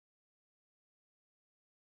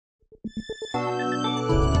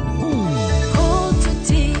Called to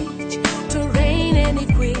teach, to reign and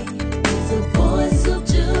equip, with a voice of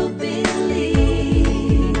jubilee,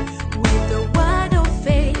 with a word of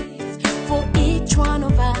faith for each one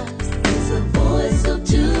of us, is a voice of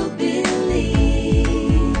jubilee,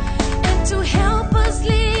 and to help us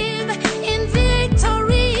live in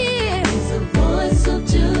victory, is a voice of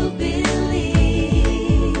jubilee.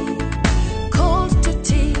 Called to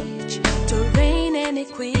teach, to reign and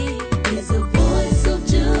equip, is a voice of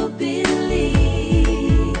jubilee,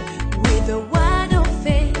 with a word of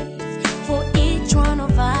faith for each one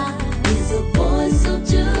of us, is a voice of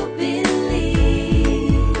jubilee,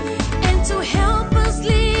 and to help us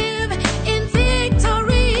live in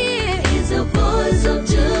victory, is a voice of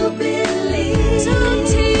jubilee. To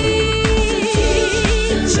teach,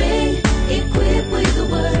 to reign, equip with the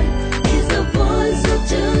word, is a voice of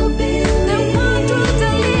jubilee. The one to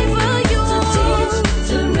deliver you. To teach,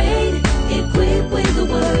 to reign, equip with the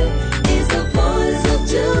word, is a voice of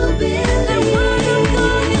jubilee. The word of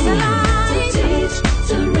God is alive. To teach,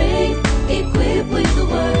 to reign, equip with the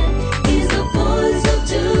word, is a voice of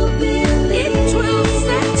jubilee. It will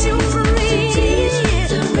set you free. To teach,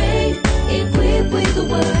 to reign, equip with the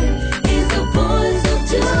word, is a voice of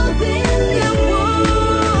jubilee.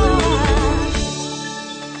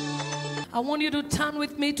 I want you to turn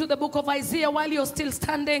with me to the book of Isaiah while you're still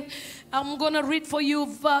standing. I'm going to read for you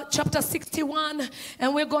chapter 61,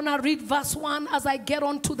 and we're going to read verse 1 as I get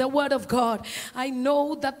on to the word of God. I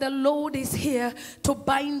know that the Lord is here to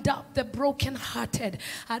bind up the brokenhearted.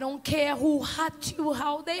 I don't care who hurt you,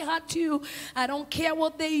 how they hurt you. I don't care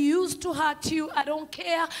what they used to hurt you. I don't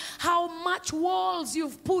care how much walls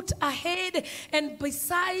you've put ahead and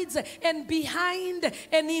besides and behind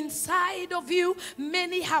and inside of you.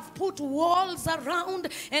 Many have put walls around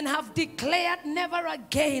and have declared never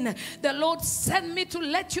again. The Lord sent me to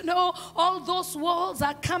let you know all those walls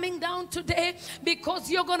are coming down today, because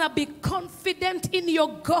you're going to be confident in your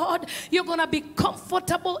God. You're going to be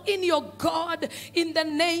comfortable in your God in the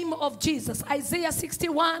name of Jesus. Isaiah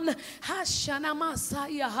 61.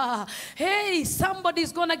 Hey,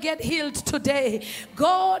 somebody's going to get healed today.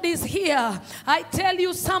 God is here. I tell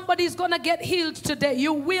you, somebody's going to get healed today.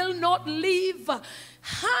 You will not leave.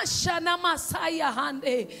 Hashana Masaya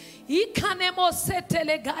Hande Ikanemo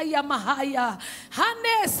Setelegaya Mahaya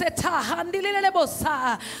Hane Seta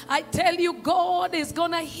Handilebosa. I tell you, God is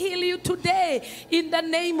gonna heal you today in the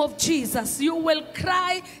name of Jesus. You will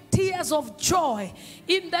cry tears of joy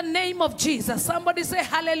in the name of Jesus. Somebody say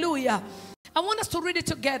hallelujah. I want us to read it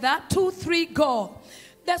together. 2, 3, go.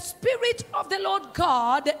 The Spirit of the Lord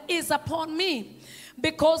God is upon me,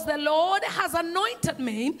 because the Lord has anointed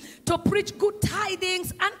me to preach good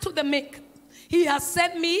tidings unto the meek. He has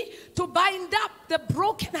sent me to bind up the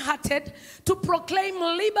brokenhearted, to proclaim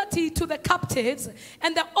liberty to the captives,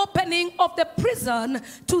 and the opening of the prison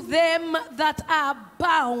to them that are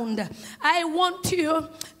bound. I want you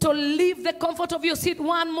to leave the comfort of your seat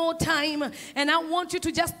one more time, and I want you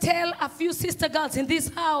to just tell a few sister girls in this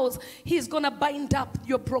house, He's going to bind up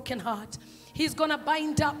your broken heart. He's going to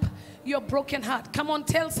bind up your broken heart. Come on,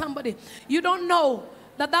 tell somebody. You don't know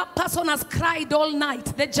that that person has cried all night.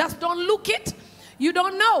 They just don't look it. You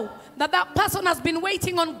don't know that that person has been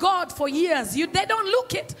waiting on God for years. They don't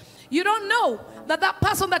look it. You don't know that that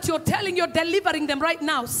person that you're telling you're delivering them right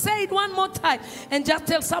now. Say it one more time and just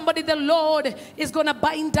tell somebody, the Lord is going to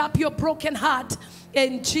bind up your broken heart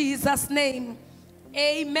in Jesus' name.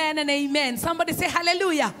 Amen and amen. Somebody say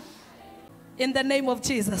hallelujah. In the name of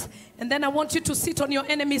Jesus. And then I want you to sit on your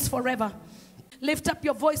enemies forever. Lift up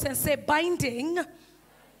your voice and say, binding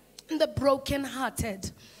the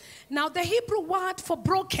brokenhearted. Now the Hebrew word for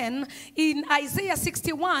broken in Isaiah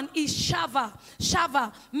 61 is shava.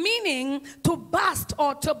 Shava, meaning to burst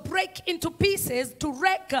or to break into pieces, to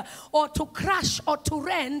wreck or to crush or to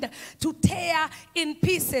rend, to tear in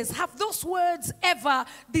pieces. Have those words ever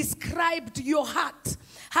described your heart?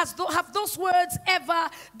 Have those words ever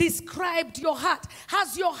described your heart?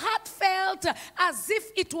 Has your heart felt as if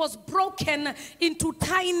it was broken into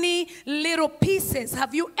tiny little pieces?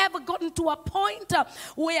 Have you ever gotten to a point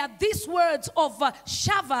where these words of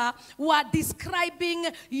Shava were describing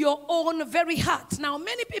your own very heart? Now,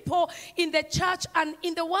 many people in the church and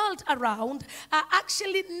in the world around are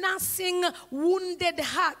actually nursing wounded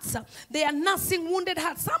hearts. They are nursing wounded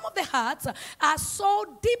hearts. Some of the hearts are so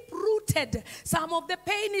deep-rooted. Some of the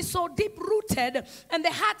pain pain is so deep-rooted and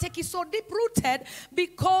the heartache is so deep-rooted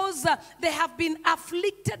because they have been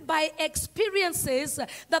afflicted by experiences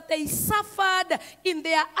that they suffered in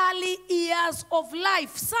their early years of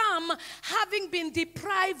life. Some having been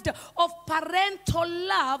deprived of parental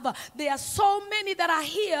love. There are so many that are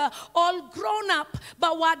here, all grown up,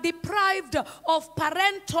 but were deprived of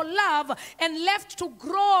parental love and left to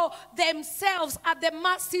grow themselves at the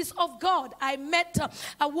mercies of God. I met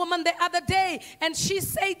a woman the other day, and she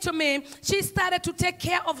said to me, she started to take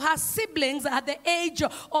care of her siblings at the age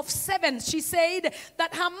of 7. She said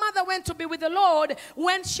that her mother went to be with the Lord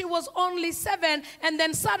when she was only 7, and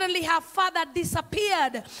then suddenly her father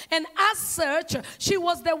disappeared. And as such, she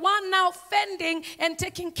was the one now fending and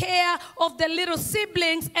taking care of the little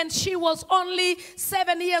siblings, and she was only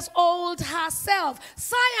 7 years old herself.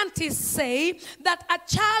 Scientists say that a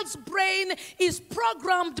child's brain is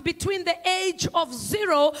programmed between the age of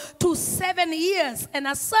 0 to 7 years, and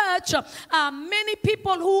as such, many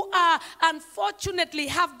people who are unfortunately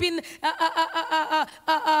have been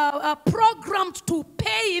programmed to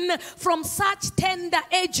pain from such tender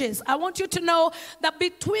ages. I want you to know that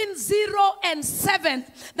between 0 and 7,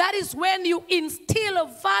 that is when you instill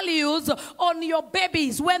values on your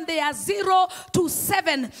babies, when they are 0 to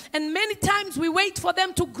 7. And many times we wait for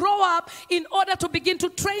them to grow up in order to begin to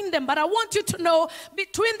train them. But I want you to know,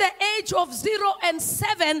 between the age of 0 and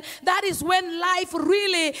 7, that is when life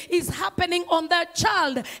really is happening on that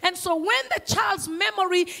child. And so when the child's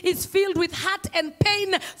memory is filled with hurt and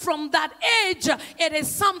pain from that age, it is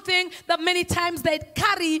something that many times they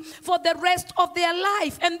carry for the rest of their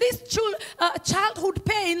life. And these childhood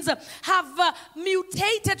pains have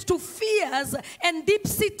mutated to fears and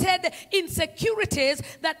deep-seated insecurities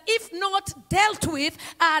that, if not dealt with,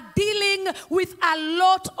 are dealing with a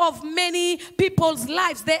lot of many people's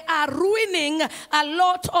lives. They are ruining a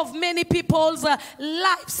lot of many people's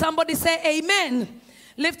lives. Somebody say amen.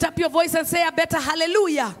 Lift up your voice and say a better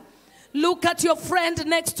hallelujah. Look at your friend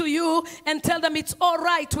next to you and tell them it's all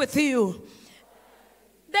right with you.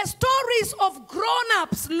 The stories of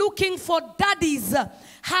grown-ups looking for daddies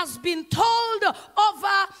has been told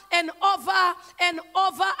over and over and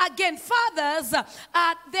over again. Fathers,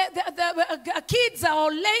 the kids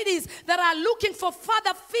or ladies that are looking for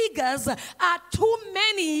father figures are too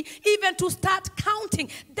many even to start counting.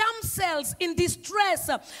 Damsels in distress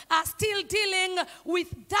are still dealing with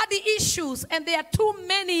daddy issues, and there are too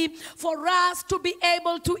many for us to be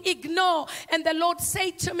able to ignore. And the Lord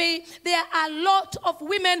said to me, there are a lot of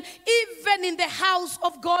women, even in the house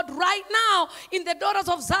of God right now, in the daughters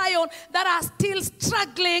of Zion, that are still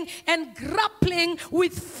struggling and grappling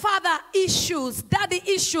with father issues, daddy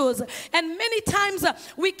issues. And many times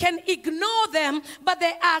we can ignore them, but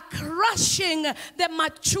they are crushing the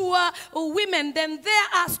mature women. Then there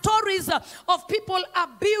are stories of people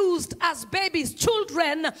abused as babies,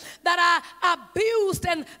 children that are abused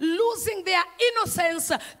and losing their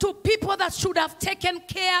innocence to people that should have taken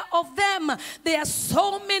care of them. There are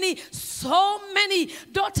so many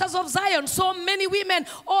daughters of Zion, so many women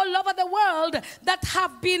all over the world that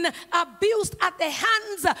have been abused at the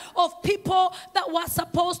hands of people that were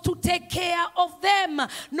supposed to take care of them.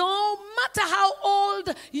 No matter how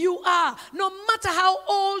old you are, no matter how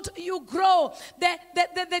old you grow,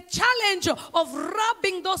 the challenge of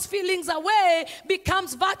rubbing those feelings away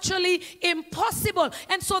becomes virtually impossible.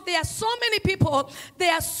 And so there are so many people, they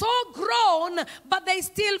are so grown, but they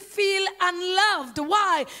still feel unloved.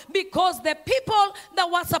 Why? Because the people that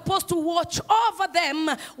were supposed to watch over them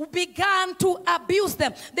began to abuse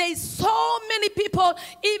them. There is so many people,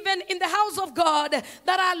 even in the house of God,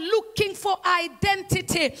 that are looking for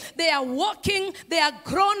identity. They are walking, they are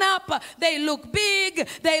grown up, they look big,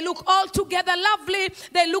 they look altogether lovely,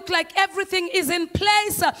 they look like everything is in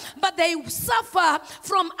place, but they suffer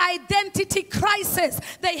from identity crisis.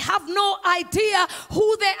 They have no idea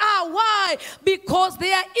who they are. Why? Because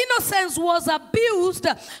their innocence was abused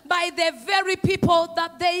by the very people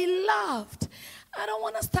that they loved. I don't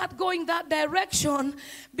want to start going that direction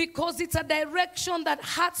because it's a direction that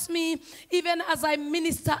hurts me even as I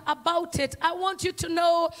minister about it. I want you to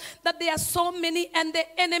know that there are so many, and the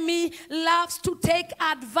enemy loves to take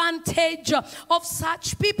advantage of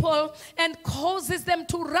such people and causes them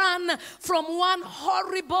to run from one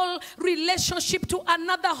horrible relationship to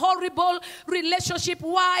another horrible relationship.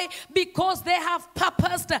 Why? Because they have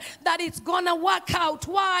purposed that it's gonna work out.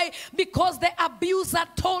 Why? Because the abuser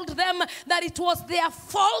told them that it was was their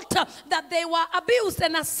fault that they were abused.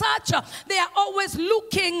 And as such, they are always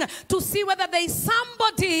looking to see whether there is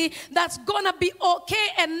somebody that's going to be okay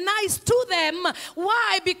and nice to them.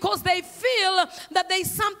 Why? Because they feel that there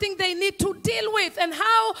is something they need to deal with. And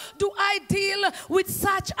how do I deal with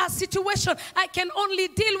such a situation? I can only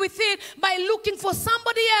deal with it by looking for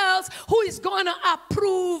somebody else who is going to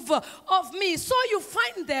approve of me. So you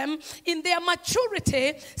find them in their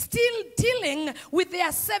maturity still dealing with their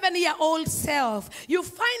 7-year-old self. You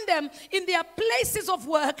find them in their places of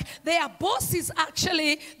work. They are bosses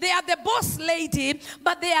actually. They are the boss lady,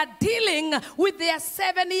 but they are dealing with their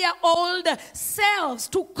 7-year-old selves.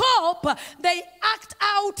 To cope, they act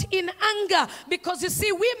out in anger, because you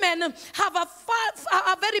see, women have a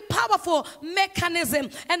very powerful mechanism.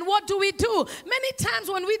 And what do? Many times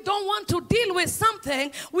when we don't want to deal with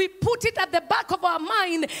something, we put it at the back of our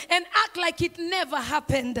mind and act like it never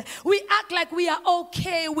happened. We act like we are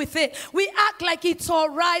okay with it. We act like it's all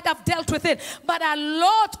right, I've dealt with it. But a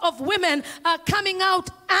lot of women are coming out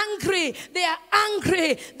angry. They are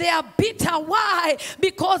angry. They are bitter. Why?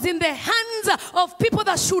 Because in the hands of people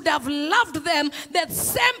that should have loved them, that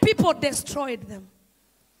same people destroyed them.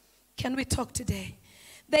 Can we talk today?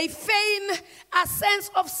 They feign a sense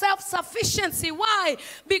of self-sufficiency. Why?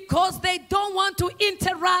 Because they don't want to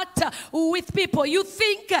interact with people. You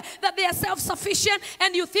think that they are self-sufficient,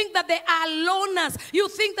 and you think that they are loners. You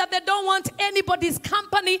think that they don't want anybody's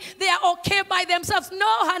company. They are okay by themselves. No,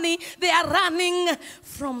 honey, they are running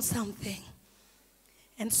from something.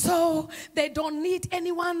 And so they don't need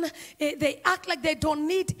anyone. They act like they don't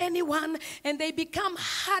need anyone. And they become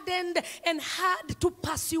hardened and hard to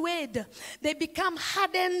persuade. They become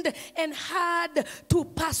hardened and hard to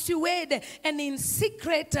persuade. And in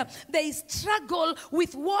secret, they struggle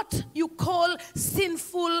with what you call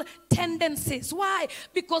sinful tendencies. Why?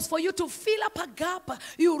 Because for you to fill up a gap,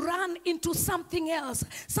 you run into something else.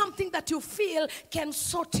 Something that you feel can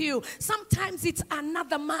sort you. Sometimes it's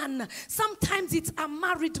another man. Sometimes it's a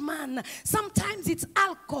married man. Sometimes it's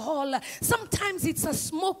alcohol. Sometimes it's a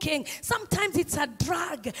smoking. Sometimes it's a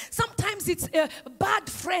drug. Sometimes it's bad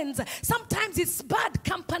friends. Sometimes it's bad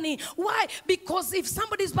company. Why? Because if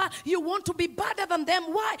somebody's bad, you want to be better than them.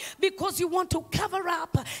 Why? Because you want to cover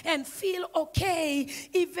up and feel okay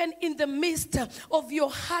even in the midst of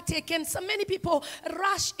your heartache. And so many people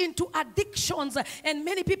rush into addictions, and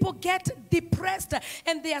many people get depressed,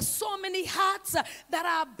 and there are so many hearts that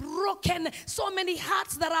are broken, so many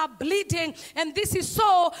hearts that are bleeding. And this is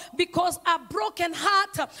so because a broken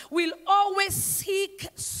heart will always seek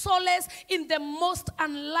solace in the most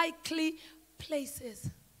unlikely places.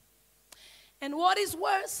 And what is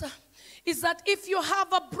worse is that if you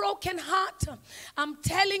have a broken heart, I'm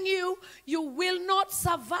telling you, you will not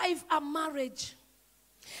survive a marriage.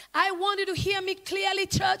 I want you to hear me clearly,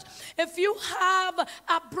 church. If you have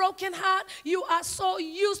a broken heart, you are so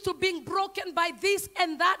used to being broken by this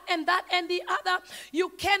and that and that and the other, you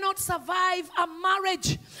cannot survive a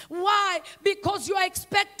marriage. Why? Because you are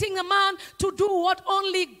expecting a man to do what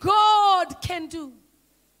only God can do.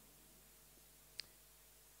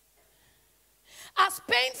 As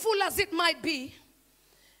painful as it might be,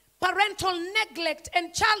 parental neglect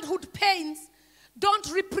and childhood pains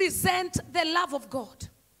don't represent the love of God.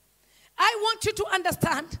 I want you to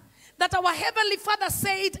understand that our Heavenly Father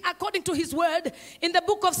said, according to His word, in the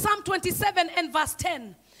book of Psalm 27 and verse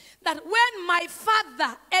 10, that when my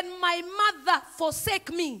father and my mother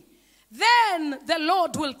forsake me, then the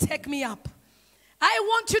Lord will take me up. I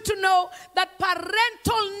want you to know that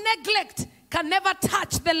parental neglect can never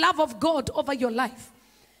touch the love of God over your life.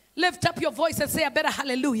 Lift up your voice and say a better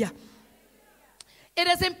hallelujah. It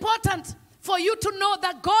is important for you to know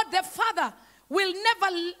that God the Father will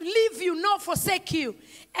never leave you nor forsake you.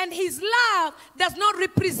 And His love does not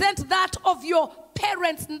represent that of your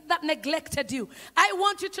parents that neglected you. I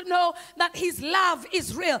want you to know that His love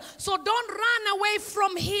is real. So don't run away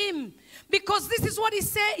from Him, because this is what He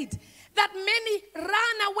said, that many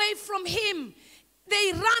ran away from Him.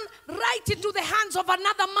 They ran right into the hands of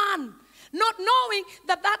another man, not knowing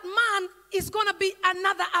that that man is going to be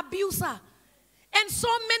another abuser. And so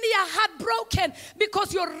many are heartbroken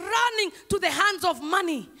because you're running to the hands of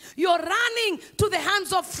money. You're running to the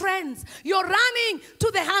hands of friends. You're running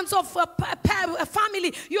to the hands of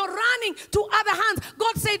family. You're running to other hands.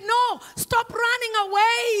 God said, no, stop running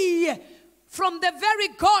away from the very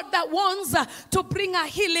God that wants to bring a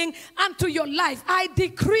healing unto your life. I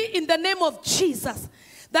decree in the name of Jesus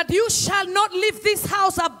that you shall not leave this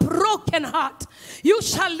house a broken heart. You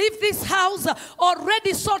shall leave this house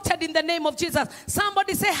already sorted in the name of Jesus.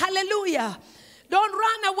 Somebody say hallelujah. Don't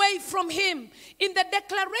run away from Him. In the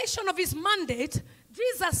declaration of His mandate,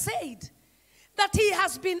 Jesus said that he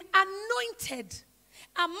has been anointed,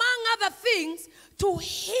 among other things, to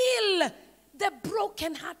heal the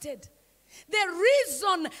brokenhearted. The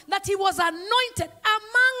reason that he was anointed,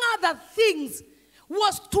 among other things,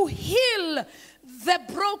 was to heal the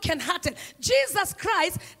brokenhearted. Jesus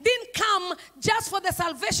Christ didn't come just for the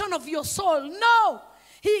salvation of your soul. No.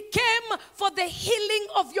 He came for the healing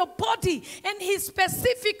of your body. And his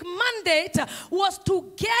specific mandate was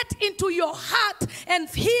to get into your heart and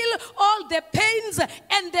heal all the pains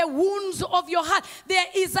and the wounds of your heart. There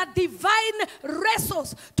is a divine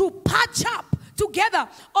resource to patch up together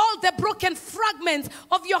all the broken fragments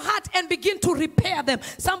of your heart and begin to repair them.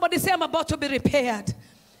 Somebody say, I'm about to be repaired.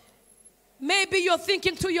 Maybe you're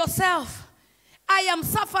thinking to yourself, I am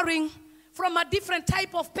suffering from a different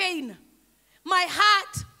type of pain. My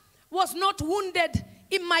heart was not wounded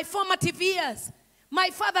in my formative years. My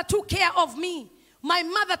father took care of me. My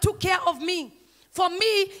mother took care of me. For me,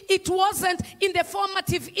 it wasn't in the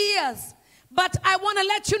formative years. But I want to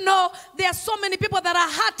let you know, there are so many people that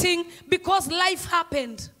are hurting because life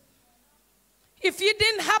happened. If it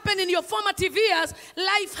didn't happen in your formative years,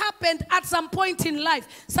 life happened at some point in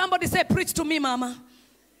life. Somebody say, preach to me, mama.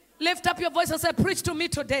 Lift up your voice and say, preach to me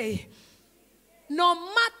today. No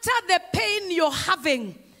matter the pain you're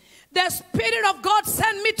having, the Spirit of God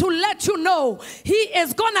sent me to let you know he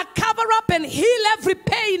is going to cover up and heal every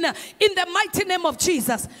pain in the mighty name of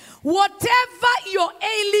Jesus. Whatever you're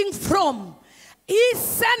ailing from, he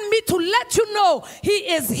sent me to let you know he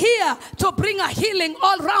is here to bring a healing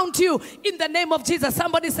all around you in the name of Jesus.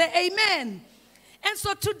 Somebody say amen. And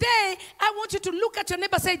so today, I want you to look at your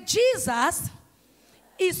neighbor and say, Jesus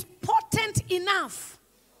is potent enough.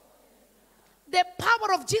 The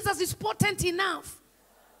power of Jesus is potent enough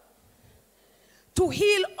to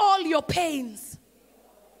heal all your pains.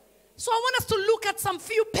 So I want us to look at some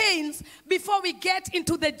few pains before we get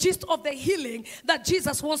into the gist of the healing that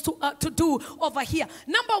Jesus wants to do over here.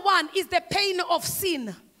 Number one is the pain of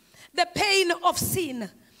sin. The pain of sin.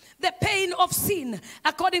 The pain of sin.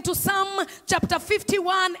 According to Psalm chapter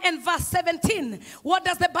 51 and verse 17. What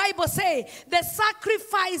does the Bible say? The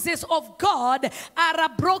sacrifices of God are a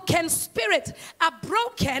broken spirit, a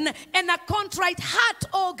broken and a contrite heart,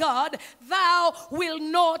 O God, thou will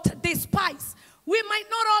not despise. We might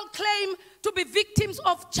not all claim to be victims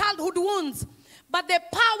of childhood wounds, but the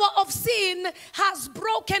power of sin has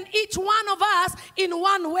broken each one of us in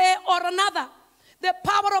one way or another. The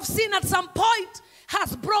power of sin at some point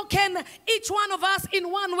has broken each one of us in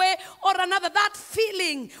one way or another. That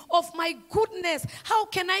feeling of, my goodness, how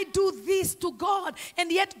can I do this to God?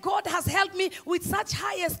 And yet God has helped me with such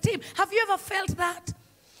high esteem. Have you ever felt that?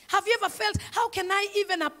 Have you ever felt, how can I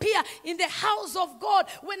even appear in the house of God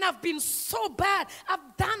when I've been so bad?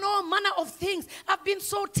 I've done all manner of things. I've been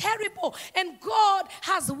so terrible. And God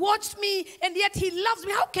has watched me, and yet he loves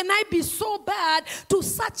me. How can I be so bad to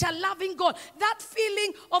such a loving God? That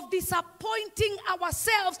feeling of disappointing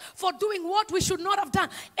ourselves for doing what we should not have done.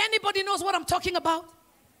 Anybody knows what I'm talking about?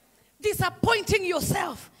 Disappointing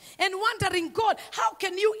yourself. And wondering, God, how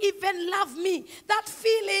can you even love me? That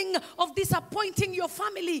feeling of disappointing your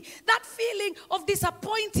family. That feeling of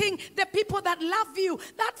disappointing the people that love you.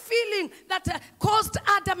 That feeling that caused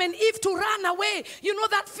Adam and Eve to run away. You know,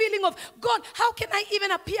 that feeling of, God, how can I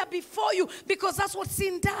even appear before you? Because that's what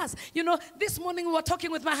sin does. You know, this morning we were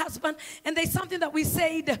talking with my husband, and there's something that we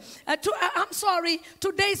said. I'm sorry,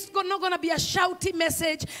 today's not going to be a shouty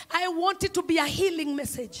message. I want it to be a healing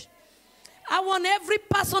message. I want every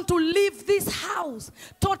person to leave this house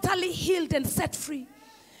totally healed and set free.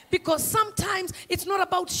 Because sometimes it's not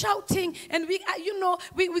about shouting, and we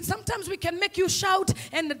sometimes we can make you shout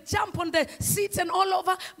and jump on the seats and all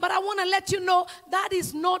over. But I want to let you know that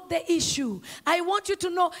is not the issue. I want you to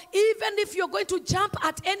know, even if you're going to jump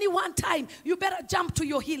at any one time, you better jump to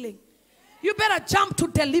your healing. You better jump to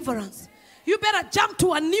deliverance. You better jump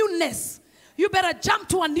to a newness. You better jump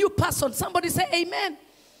to a new person. Somebody say amen.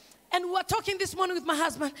 And we were talking this morning with my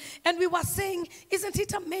husband, and we were saying, isn't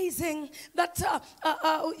it amazing that,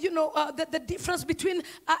 the difference between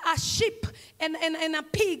a sheep and a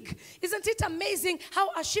pig? Isn't it amazing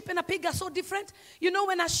how a sheep and a pig are so different? You know,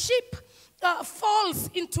 when a sheep falls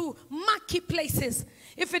into mucky places,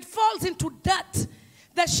 if it falls into dirt,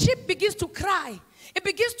 the sheep begins to cry. It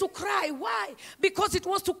begins to cry. Why? Because it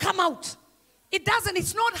wants to come out.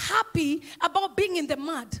 It's not happy about being in the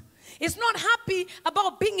mud. It's not happy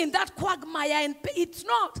about being in that quagmire, and it's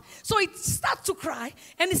not. So it starts to cry,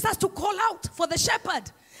 and it starts to call out for the shepherd.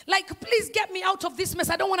 Like, please get me out of this mess.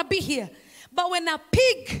 I don't want to be here. But when a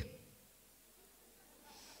pig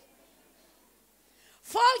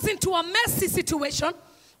falls into a messy situation,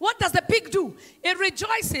 What does the pig do? It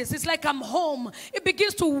rejoices. It's like, I'm home. It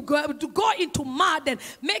begins to go into mud and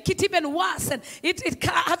make it even worse. And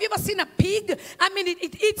have you ever seen a pig? I mean,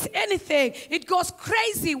 it eats anything. It goes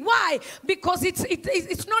crazy. Why? Because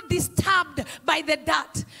it's not disturbed by the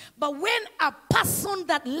dirt. But when a person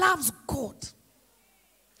that loves God,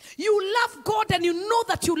 you love God and you know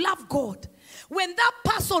that you love God, when that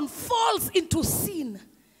person falls into sin,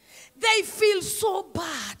 they feel so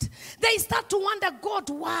bad. They start to wonder, God,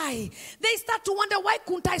 why? They start to wonder, why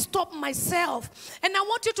couldn't I stop myself? And I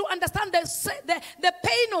want you to understand that the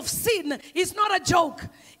pain of sin is not a joke.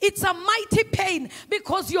 It's a mighty pain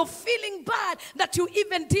because you're feeling bad that you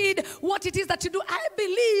even did what it is that you do. I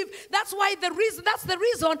believe that's the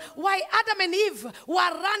reason why Adam and Eve were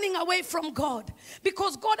running away from God.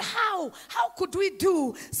 Because God, how could we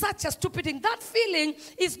do such a stupid thing? That feeling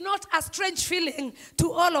is not a strange feeling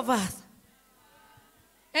to all of us.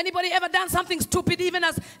 Anybody ever done something stupid even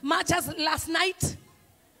as much as last night?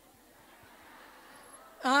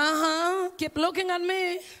 Keep looking at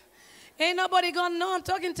me. Ain't nobody gonna know I'm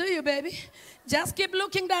talking to you, baby. Just keep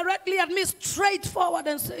looking directly at me, straight forward,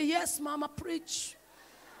 and say, yes, mama, preach.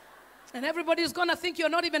 And everybody's gonna think you're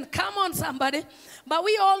not even, come on, somebody. But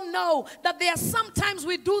we all know that there are sometimes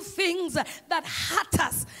we do things that hurt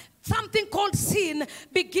us. Something called sin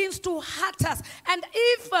begins to hurt us. And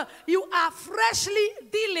if you are freshly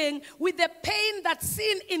dealing with the pain that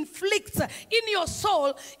sin inflicts in your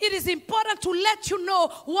soul, it is important to let you know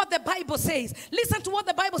what the Bible says. Listen to what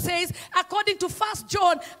the Bible says according to 1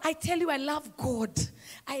 John. I tell you, I love God.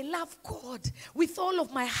 I love God with all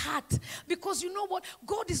of my heart. Because you know what?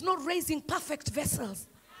 God is not raising perfect vessels.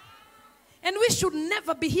 And we should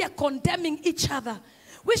never be here condemning each other.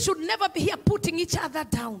 We should never be here putting each other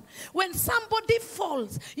down. When somebody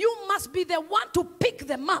falls, you must be the one to pick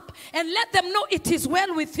them up and let them know it is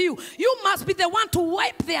well with you. You must be the one to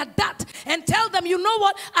wipe their dirt and tell them, you know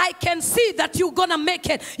what, I can see that you're going to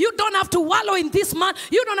make it. You don't have to wallow in this man.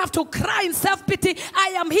 You don't have to cry in self-pity. I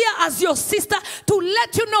am here as your sister to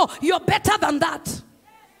let you know you're better than that.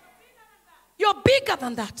 You're bigger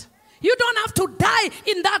than that. You don't have to die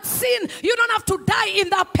in that sin. You don't have to die in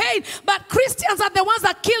that pain. But Christians are the ones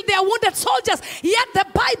that killed their wounded soldiers. Yet the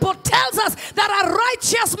Bible tells us that a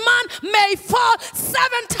righteous man may fall 7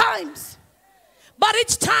 times. But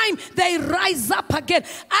each time they rise up again.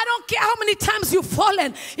 I don't care how many times you've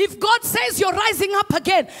fallen. If God says you're rising up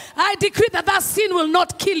again, I decree that that sin will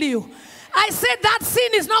not kill you. I said that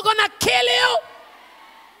sin is not going to kill you.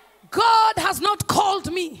 God has not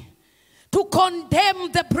called me to condemn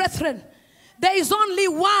the brethren. There is only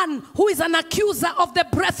one who is an accuser of the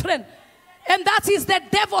brethren, and that is the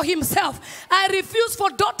devil himself. I refuse for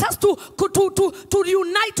daughters to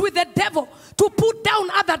unite with the devil, to put down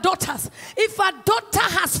other daughters. If a daughter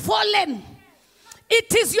has fallen,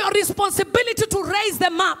 it is your responsibility to raise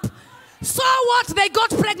them up. So what? They got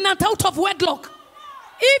pregnant out of wedlock.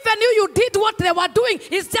 Even you did what they were doing.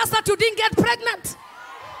 It's just that you didn't get pregnant.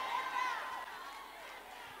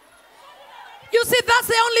 You see, that's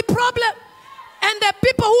the only problem. And the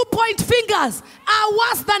people who point fingers are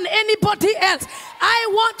worse than anybody else. I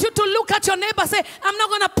want you to look at your neighbor and say, I'm not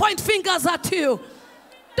going to point fingers at you.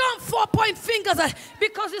 Don't point fingers at,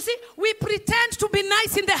 because you see, we pretend to be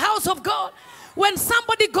nice in the house of God. When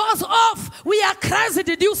somebody goes off, we are crazy.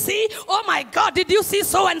 Did you see? Oh my God, did you see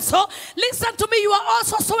so and so? Listen to me, you are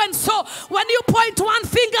also so and so. When you point one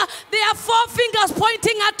finger, there are 4 fingers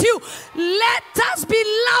pointing at you. Let us be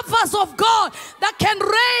lovers of God that can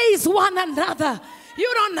raise one another. You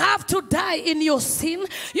don't have to die in your sin.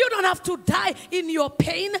 You don't have to die in your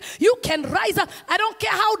pain. You can rise up. I don't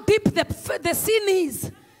care how deep the sin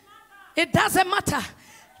is. It doesn't matter.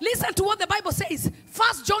 Listen to what the Bible says.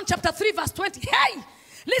 1 John chapter 3 verse 20. Hey,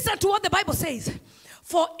 listen to what the Bible says.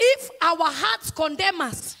 For if our hearts condemn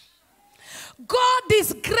us, God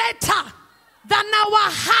is greater than our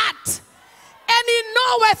heart, and He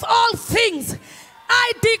knoweth all things.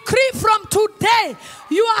 I decree from today,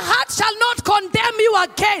 your heart shall not condemn you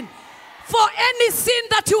again for any sin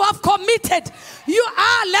that you have committed.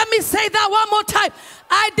 Let me say that one more time.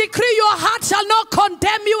 I decree your heart shall not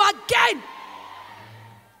condemn you again.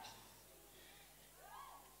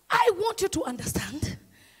 I want you to understand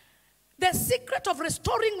the secret of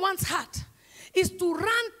restoring one's heart is to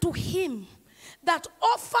run to Him that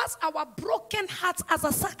offers our broken hearts as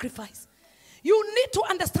a sacrifice. You need to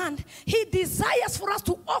understand, He desires for us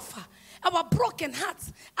to offer our broken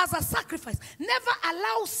hearts as a sacrifice. Never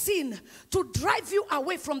allow sin to drive you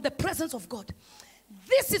away from the presence of God.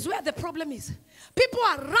 This is where the problem is. People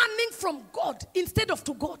are running from God instead of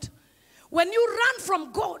to God. When you run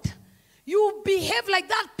from God, You behave like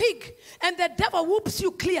that pig, and the devil whoops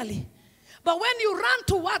you clearly. But when you run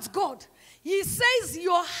towards God, he says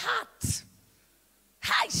your heart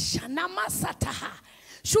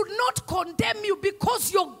should not condemn you,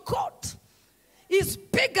 because your God is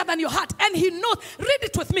bigger than your heart. And he knows, read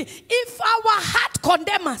it with me, if our heart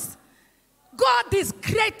condemns us, God is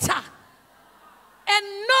greater and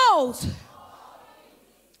knows.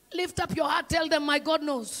 Lift up your heart, tell them, my God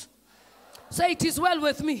knows. Say, it is well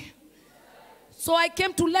with me. So I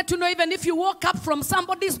came to let you know, even if you woke up from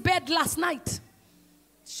somebody's bed last night,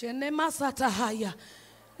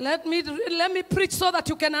 let me preach so that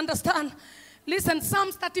you can understand. Listen,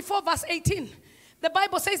 Psalms 34 verse 18. The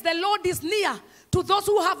Bible says the Lord is near to those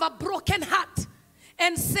who have a broken heart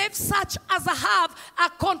and save such as have a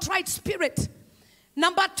contrite spirit.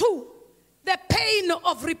 Number 2, the pain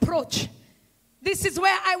of reproach. This is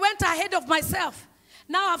where I went ahead of myself.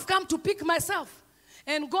 Now I've come to pick myself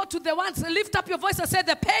and go to the ones. Lift up your voice and say,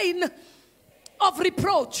 the pain of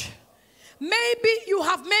reproach. Maybe you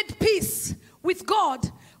have made peace with God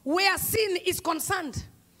where sin is concerned.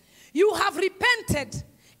 You have repented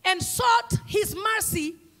and sought his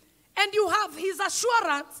mercy, and you have his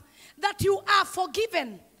assurance that you are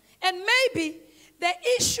forgiven. And maybe the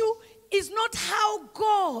issue is not how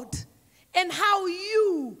God and how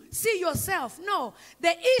you see yourself. No,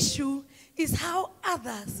 the issue is how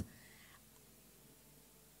others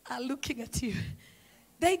are looking at you.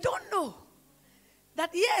 They don't know that,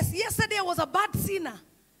 yes, yesterday I was a bad sinner,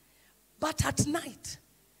 but at night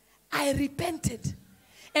I repented.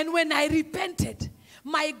 And when I repented,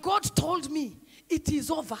 my God told me it is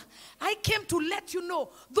over. I came to let you know,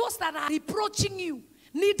 those that are reproaching you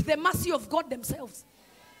need the mercy of God themselves.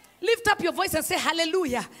 Lift up your voice and say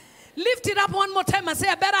hallelujah. Lift it up one more time and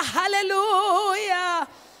say a better hallelujah.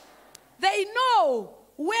 They know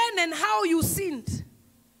when and how you sinned,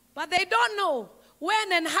 but they don't know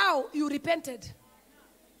when and how you repented.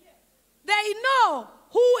 They know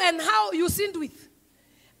who and how you sinned with,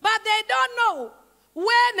 but they don't know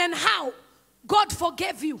when and how God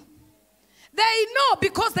forgave you. They know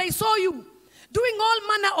because they saw you doing all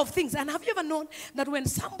manner of things. And have you ever known that when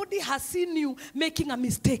somebody has seen you making a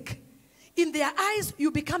mistake, in their eyes you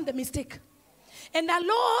become the mistake? And a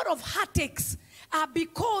lot of heartaches are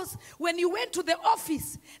because when you went to the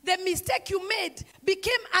office, the mistake you made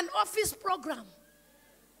became an office program.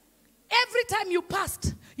 Every time you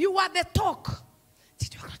passed, you were the talk.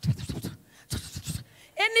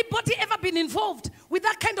 Anybody ever been involved with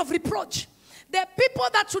that kind of reproach? The people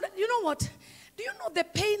that should, you know what? Do you know the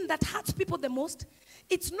pain that hurts people the most?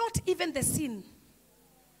 It's not even the sin.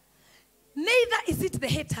 Neither is it the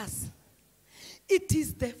haters. It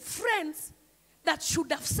is the friends that should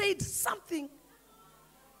have said something,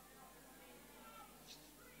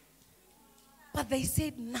 but they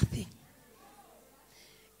said nothing.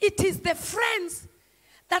 It is the friends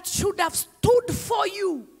that should have stood for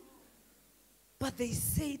you, but they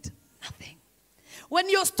said nothing. When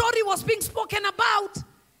your story was being spoken about,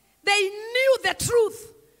 they knew the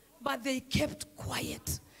truth, but they kept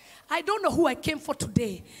quiet. I don't know who I came for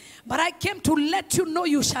today, but I came to let you know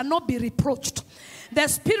you shall not be reproached. The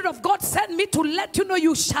Spirit of God sent me to let you know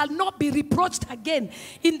you shall not be reproached again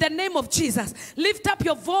in the name of Jesus. Lift up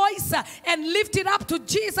your voice and lift it up to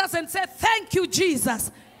Jesus and say, thank you, Jesus.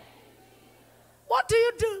 What do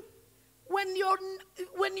you do when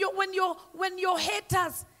your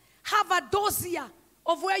haters have a dossier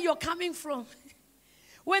of where you're coming from?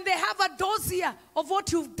 When they have a dossier of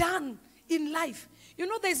what you've done in life. You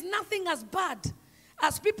know, there's nothing as bad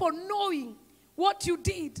as people knowing what you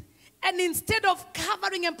did, and instead of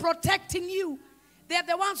covering and protecting you, they're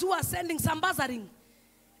the ones who are sending some buzzering.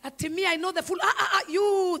 To me, I know the full,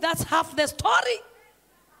 you, that's half the story.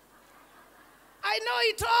 I know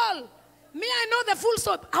it all. Me, I know the full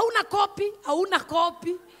story. Auna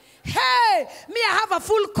copy. Hey, me, I have a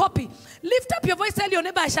full copy. Lift up your voice, tell your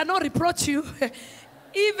neighbor, I shall not reproach you,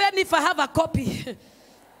 even if I have a copy.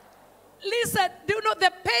 Listen, do you know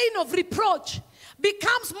the pain of reproach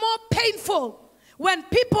becomes more painful when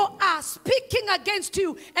people are speaking against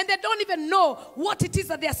you and they don't even know what it is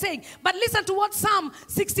that they're saying. But listen to what Psalm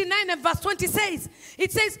 69 and verse 20 says.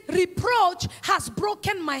 It says, reproach has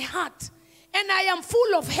broken my heart, and I am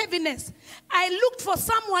full of heaviness. I looked for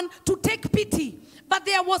someone to take pity, but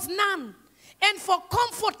there was none, and for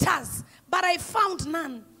comforters, but I found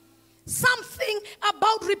none. Something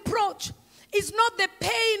about reproach is not the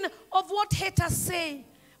pain of what haters say,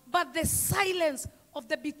 but the silence of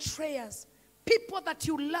the betrayers. People that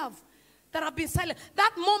you love that have been silent.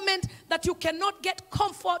 That moment that you cannot get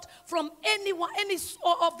comfort from anyone, any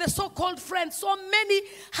of the so-called friends. So many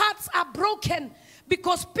hearts are broken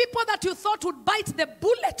Because people that you thought would bite the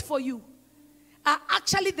bullet for you are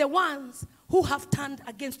actually the ones who have turned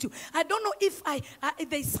against you. I don't know if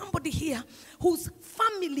there's somebody here whose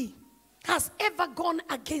family has ever gone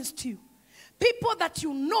against you. People that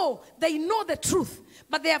you know, they know the truth,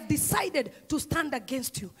 but they have decided to stand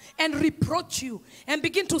against you and reproach you and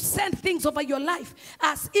begin to send things over your life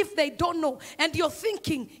as if they don't know. And you're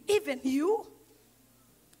thinking, even you?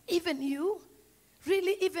 Even you?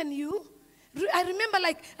 Really, even you? I remember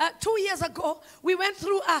like 2 years ago, we went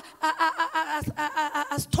through a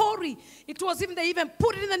story. It was even, they even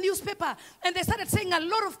put it in the newspaper, and they started saying a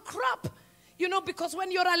lot of crap. You know, because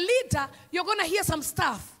when you're a leader, you're going to hear some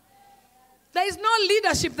stuff. There is no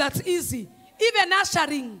leadership that's easy. Even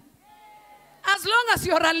ushering. As long as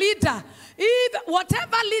you're a leader, even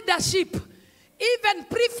whatever leadership, even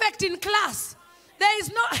prefect in class, there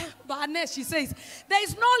is no, she says, there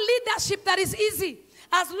is no leadership that is easy.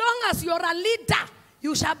 As long as you're a leader,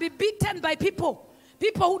 you shall be beaten by people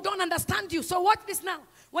who don't understand you. So watch this now.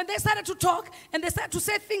 When they started to talk and they started to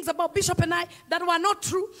say things about Bishop and I that were not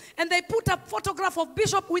true, and they put a photograph of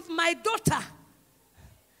Bishop with my daughter,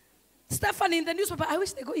 Stephanie, in the newspaper. I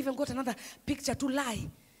wish they even got another picture to lie.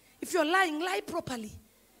 If you're lying, lie properly.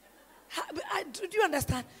 Do you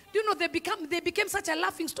understand? Do you know they became such a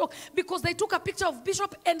laughing stock because they took a picture of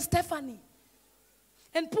Bishop and Stephanie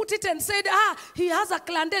and put it and said, he has a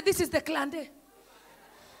clandé. This is the clandé.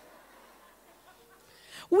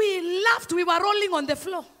 We laughed. We were rolling on the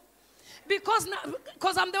floor because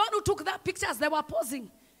I'm the one who took that picture as they were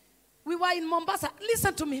posing. We were in Mombasa.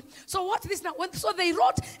 Listen to me. So watch this now. So they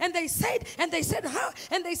wrote and they said, and they said,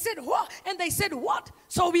 and they said, what? And they said, what?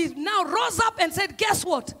 So we now rose up and said, guess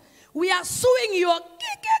what? We are suing you.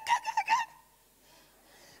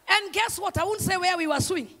 And guess what? I won't say where we were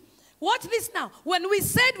suing. Watch this now. When we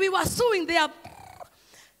said we were suing,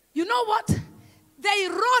 you know what? They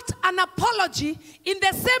wrote an apology in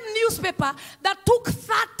the same newspaper that took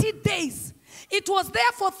 30 days. It was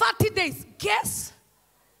there for 30 days. Guess?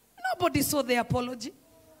 Nobody saw the apology.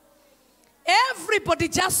 Everybody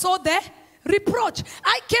just saw the reproach.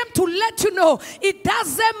 I came to let you know it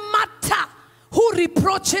doesn't matter who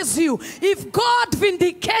reproaches you. If God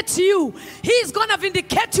vindicates you, He's going to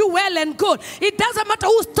vindicate you well and good. It doesn't matter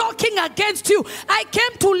who's talking against you. I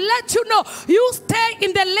came to let you know, you stay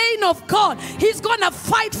in the lane of God. He's going to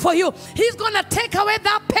fight for you. He's going to take away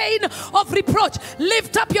that pain of reproach.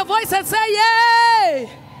 Lift up your voice and say, yay!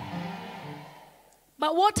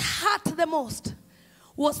 But what hurt the most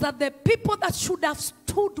was that the people that should have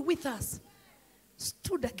stood with us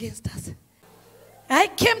stood against us. I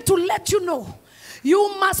came to let you know,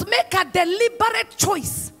 you must make a deliberate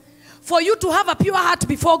choice for you to have a pure heart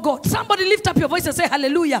before God. Somebody lift up your voice and say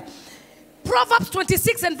hallelujah. Proverbs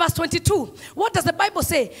 26 and verse 22. What does the Bible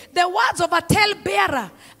say? The words of a talebearer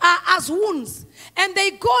are as wounds, and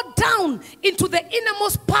they go down into the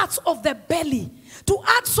innermost parts of the belly. To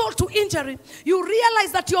add salt to injury, you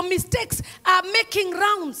realize that your mistakes are making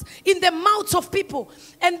rounds in the mouths of people.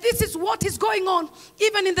 And this is what is going on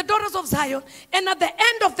even in the daughters of Zion. And at the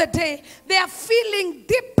end of the day, they are feeling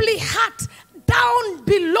deeply hurt down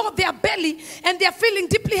below their belly, and they are feeling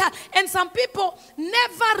deeply hurt. And some people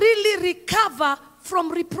never really recover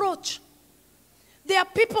from reproach. There are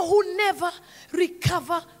people who never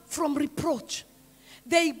recover from reproach.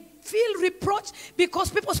 They feel reproach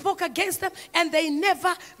because people spoke against them and they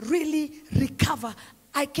never really recover.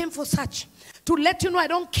 I came for such to let you know I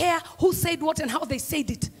don't care who said what and how they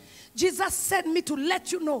said it. Jesus sent me to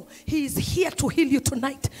let you know He is here to heal you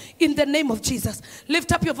tonight in the name of Jesus.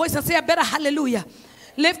 Lift up your voice and say a better hallelujah.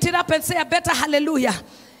 Lift it up and say a better hallelujah.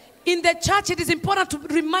 In the church, it is important to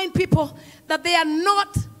remind people that they are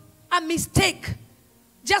not a mistake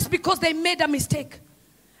just because they made a mistake.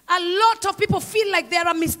 A lot of people feel like they're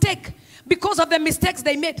a mistake because of the mistakes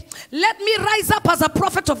they made. Let me rise up as a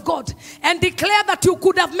prophet of God and declare that you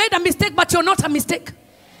could have made a mistake, but you're not a mistake.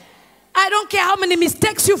 I don't care how many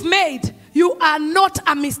mistakes you've made. You are not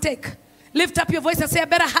a mistake. Lift up your voice and say a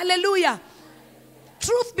better hallelujah.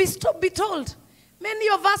 Truth be told, many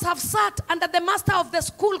of us have sat under the master of the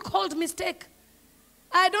school called mistake.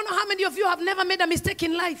 I don't know how many of you have never made a mistake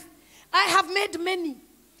in life. I have made many,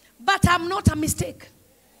 but I'm not a mistake.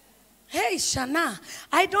 Hey, Shana,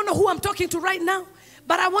 I don't know who I'm talking to right now,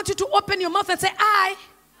 but I want you to open your mouth and say, I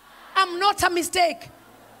am not a mistake.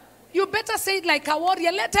 You better say it like a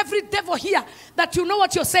warrior. Let every devil hear that you know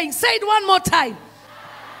what you're saying. Say it one more time.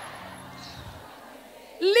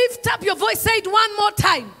 Lift up your voice. Say it one more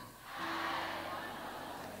time.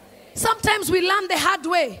 Sometimes we learn the hard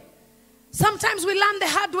way. Sometimes we learn the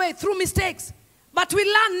hard way through mistakes, but we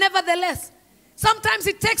learn nevertheless. Sometimes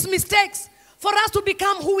it takes mistakes for us to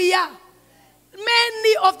become who we are.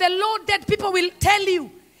 Many of the loaded people will tell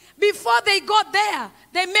you, before they got there,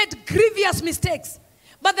 they made grievous mistakes.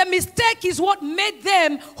 But the mistake is what made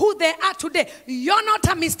them who they are today. You're not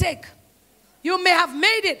a mistake. You may have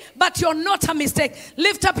made it, but you're not a mistake.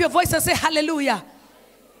 Lift up your voice and say hallelujah.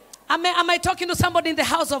 Am I talking to somebody in the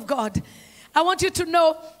house of God? I want you to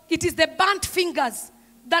know it is the burnt fingers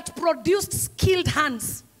that produced skilled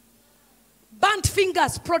hands. Burnt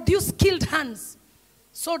fingers produce skilled hands.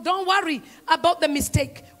 So don't worry about the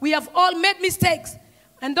mistake. We have all made mistakes.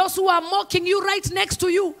 And those who are mocking you right next to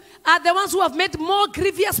you are the ones who have made more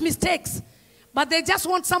grievous mistakes. But they just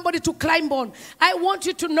want somebody to climb on. I want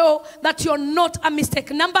you to know that you're not a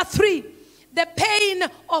mistake. Number 3, the pain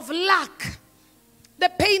of lack.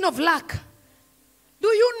 The pain of lack. Do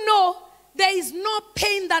you know there is no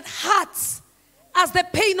pain that hurts as the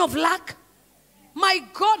pain of lack? My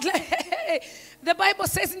God, the Bible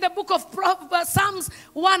says in the book of Proverbs, Psalms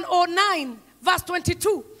 109, verse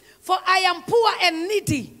 22, for I am poor and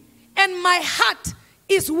needy, and my heart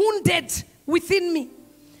is wounded within me.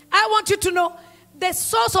 I want you to know the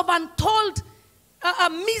source of untold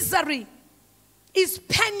misery is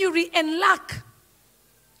penury and lack.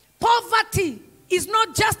 Poverty is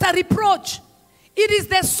not just a reproach. It is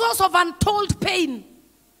the source of untold pain.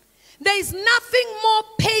 There is nothing more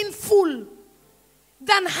painful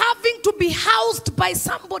than having to be housed by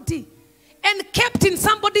somebody and kept in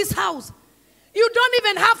somebody's house. You don't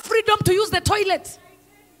even have freedom to use the toilet.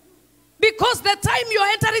 Because the time you're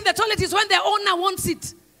entering the toilet is when the owner wants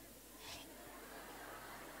it.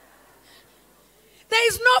 There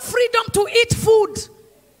is no freedom to eat food.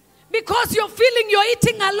 Because you're feeling you're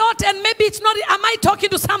eating a lot and maybe it's not. Am I talking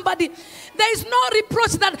to somebody? There is no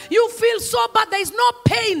reproach that you feel so bad. There is no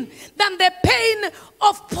pain than the pain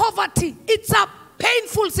of poverty. It's a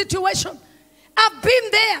painful situation. I've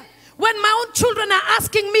been there when my own children are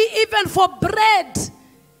asking me even for bread.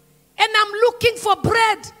 And I'm looking for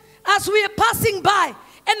bread as we are passing by.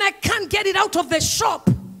 And I can't get it out of the shop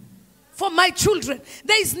for my children.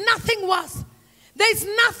 There is nothing worse. There is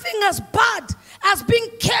nothing as bad as being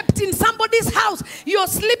kept in somebody's house. You're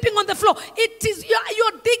sleeping on the floor. It is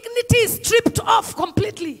your dignity is stripped off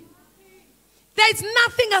completely. There is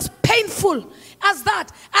nothing as painful as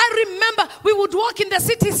that. I remember we would walk in the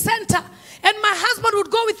city center and my husband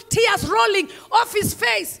would go with tears rolling off his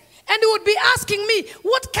face and he would be asking me,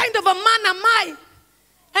 what kind of a man am I?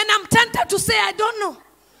 And I'm tempted to say, I don't know.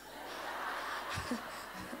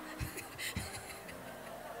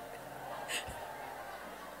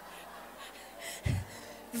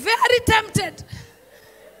 Very tempted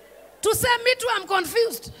to say, me too, I'm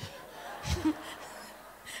confused.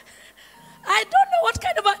 I don't know what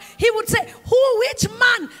kind of a, he would say, which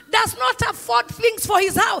man does not afford things for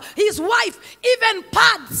his house, his wife, even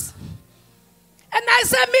pads? And I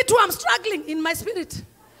say, me too, I'm struggling in my spirit.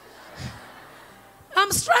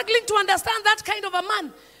 I'm struggling to understand that kind of a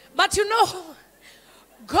man. But you know,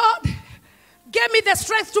 God gave me the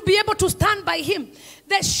strength to be able to stand by him.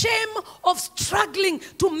 The shame of struggling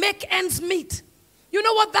to make ends meet. You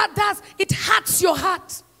know what that does? It hurts your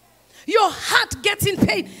heart. Your heart gets in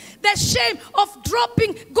pain. The shame of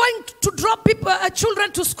going to drop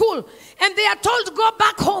children to school, and they are told to go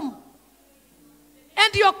back home.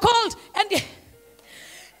 And you're called, and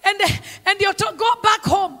you're told go back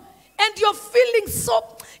home, and you're feeling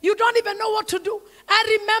so, you don't even know what to do.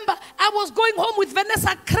 I remember I was going home with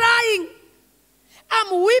Vanessa crying.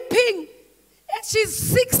 I'm weeping. And she's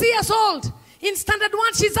 6 years old. In standard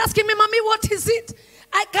 1, she's asking me, Mommy, what is it?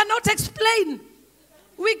 I cannot explain.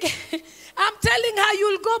 I'm telling her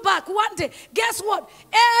you'll go back one day. Guess what?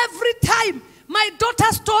 Every time my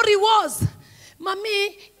daughter's story was,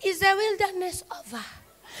 Mommy, is the wilderness over?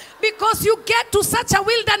 Because you get to such a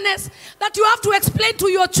wilderness that you have to explain to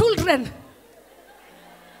your children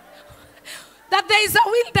that there is a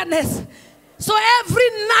wilderness. So every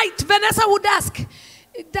night Vanessa would ask,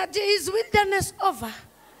 Daddy, is wilderness over?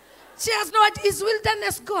 She has no idea. Is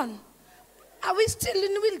wilderness gone? Are we still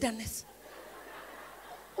in wilderness?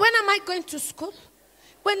 When am I going to school?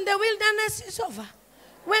 When the wilderness is over.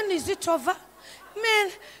 When is it over?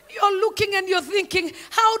 Man, you're looking and you're thinking,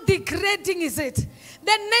 how degrading is it?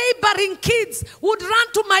 The neighboring kids would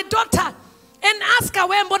run to my daughter and ask her,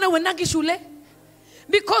 where mbona wenangi shule?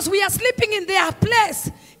 Because we are sleeping in their place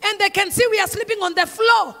and they can see we are sleeping on the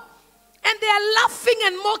floor. And they are laughing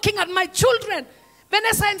and mocking at my children.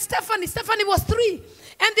 Vanessa and Stephanie. Stephanie was 3.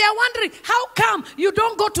 And they are wondering, how come you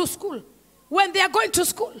don't go to school when they are going to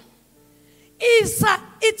school?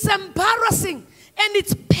 It's embarrassing and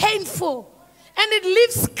it's painful. And it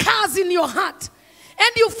leaves scars in your heart.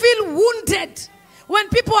 And you feel wounded when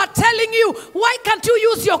people are telling you, why can't you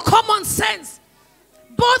use your common sense?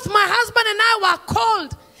 Both my husband and I were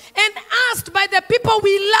called and asked by the people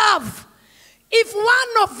we love, if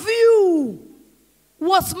one of you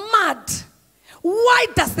was mad, why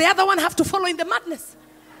does the other one have to follow in the madness?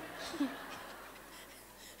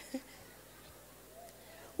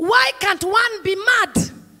 Why can't one be mad?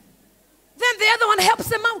 Then the other one helps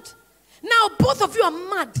them out. Now both of you are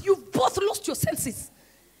mad. You've both lost your senses.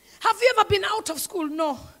 Have you ever been out of school?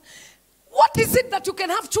 No. What is it that you can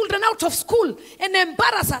have children out of school and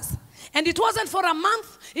embarrass us? And it wasn't for a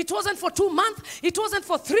month. It wasn't for 2 months. It wasn't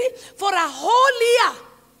for 3. For a whole year.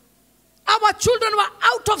 Our children were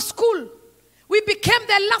out of school. We became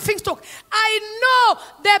their laughing stock. I know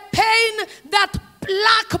the pain that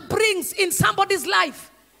lack brings in somebody's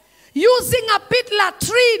life. Using a pit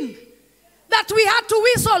latrine that we had to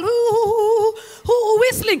whistle.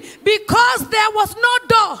 Whistling because there was no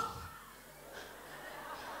door.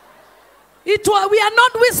 We are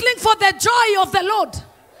not whistling for the joy of the Lord.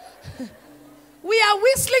 We are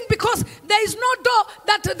whistling because there is no door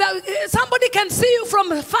that somebody can see you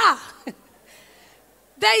from far.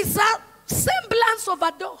 There is a semblance of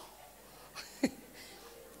a door.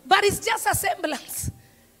 But it's just a semblance.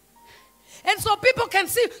 And so people can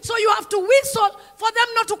see. So you have to whistle for them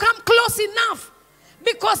not to come close enough.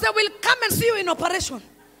 Because they will come and see you in operation.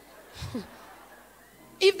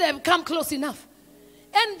 If they come close enough.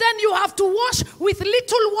 And then you have to wash with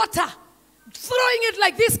little water. Throwing it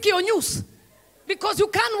like this, news. Because you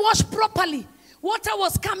can't wash properly. Water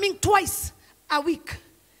was coming twice a week.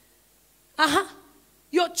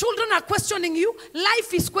 Your children are questioning you.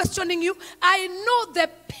 Life is questioning you. I know the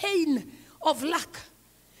pain of lack.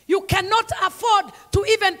 You cannot afford to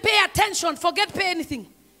even pay attention. Forget pay anything.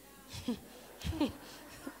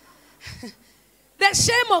 The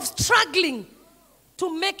shame of struggling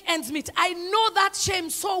to make ends meet. I know that shame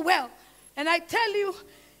so well. And I tell you,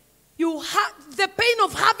 you have the pain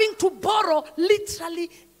of having to borrow literally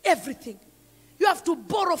everything. You have to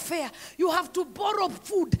borrow fare. You have to borrow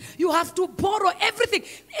food. You have to borrow everything.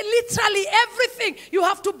 Literally everything. You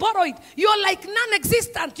have to borrow it. You're like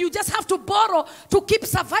non-existent. You just have to borrow to keep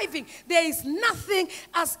surviving. There is nothing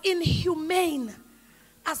as inhumane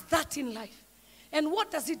as that in life. And what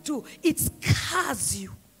does it do? It scars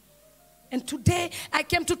you. And today I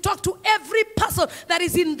came to talk to every person that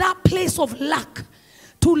is in that place of lack.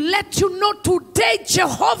 To let you know today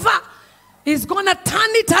Jehovah is going to turn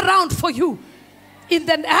it around for you. In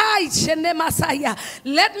the Messiah.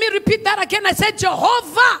 Let me repeat that again. I said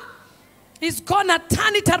Jehovah is going to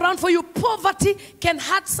turn it around for you. Poverty can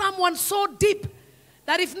hurt someone so deep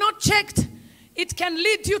that if not checked, it can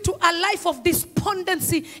lead you to a life of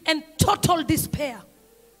despondency and total despair.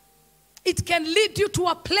 It can lead you to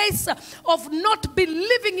a place of not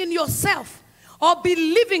believing in yourself or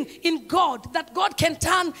believing in God, that God can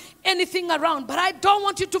turn anything around. But I don't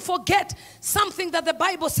want you to forget something that the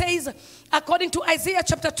Bible says according to Isaiah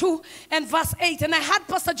chapter 2 and verse 8. And I had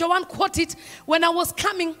Pastor Joanne quote it when I was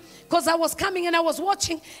coming, because I was coming and I was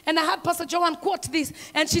watching, and I had Pastor Joanne quote this.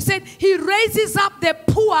 And she said, he raises up the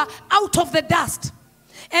poor out of the dust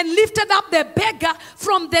and lifted up the beggar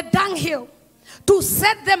from the dunghill, to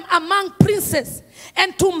set them among princes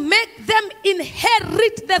and to make them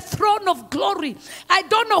inherit the throne of glory. I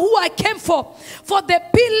don't know who I came for the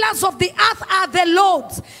pillars of the earth are the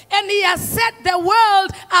Lord's, and he has set the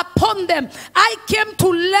world upon them. I came to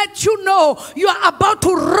let you know you are about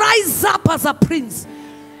to rise up as a prince.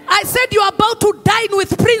 I said you are about to dine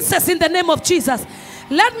with princes in the name of Jesus.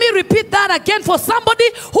 Let me repeat that again for somebody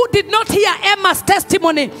who did not hear Emma's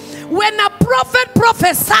testimony. When a prophet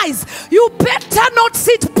prophesies, you better not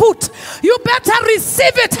sit put. You better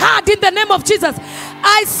receive it hard in the name of Jesus.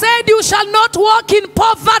 I said you shall not walk in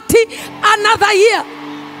poverty another year.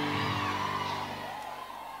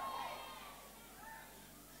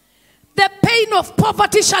 The pain of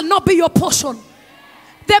poverty shall not be your portion.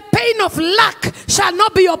 The pain of lack shall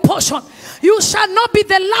not be your portion. You shall not be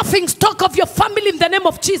the laughing stock of your family in the name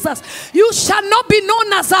of Jesus. You shall not be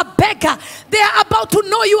known as a beggar. They are about to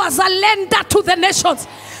know you as a lender to the nations.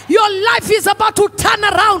 Your life is about to turn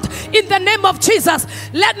around in the name of Jesus.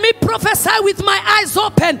 Let me prophesy with my eyes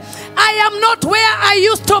open. I am not where I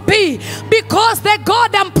used to be, because the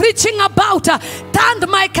God I'm preaching about turned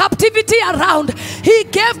my captivity around. He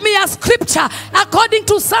gave me a scripture according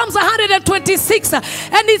to Psalms 126, and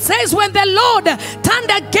it says, when the Lord turned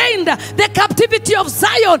again the captivity of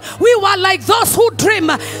Zion, we were like those who dream.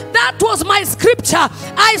 That was my scripture.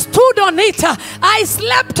 I stood on it. I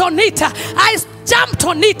slept on it. I jumped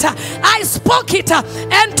on it. I spoke it.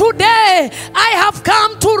 And today I have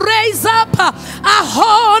come to raise up a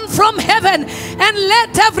horn from heaven and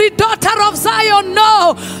let every daughter of Zion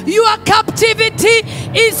know your captivity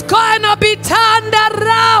is going to be turned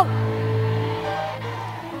around.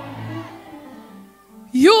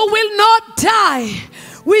 You will not die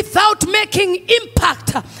without making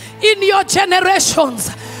impact in your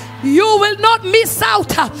generations. You will not miss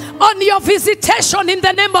out on your visitation in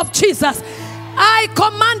the name of Jesus. I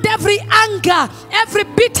command every anger, every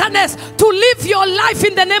bitterness to leave your life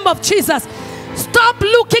in the name of Jesus. Stop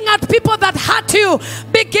looking at people that hurt you.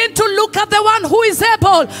 Begin to look at the one who is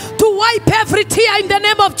able to wipe every tear in the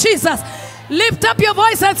name of Jesus. Lift up your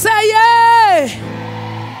voice and say, yay!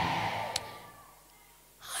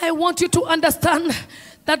 I want you to understand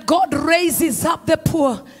that God raises up the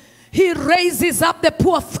poor. He raises up the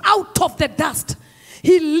poor out of the dust.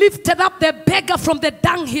 He lifted up the beggar from the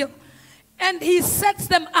dunghill, and he sets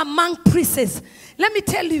them among princes. Let me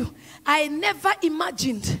tell you, I never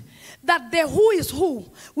imagined that the who is who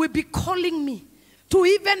will be calling me to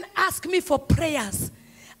even ask me for prayers.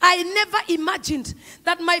 I never imagined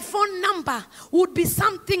that my phone number would be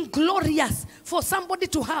something glorious for somebody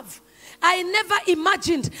to have. I never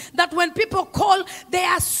imagined that when people call, they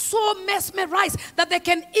are so mesmerized that they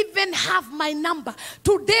can even have my number.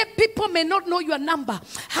 Today, people may not know your number.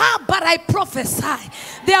 But I prophesy,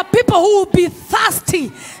 there are people who will be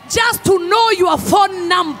thirsty just to know your phone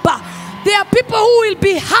number. There are people who will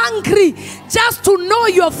be hungry just to know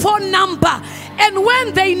your phone number. And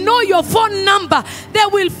when they know your phone number, they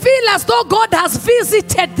will feel as though God has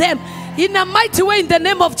visited them in a mighty way in the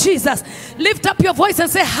name of Jesus. Lift up your voice and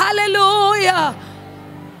say, hallelujah.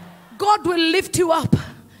 God will lift you up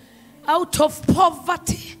out of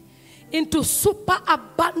poverty into super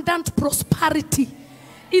abundant prosperity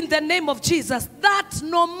in the name of Jesus. That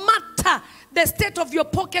no matter the state of your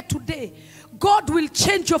pocket today, God will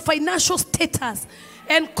change your financial status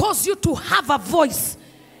and cause you to have a voice,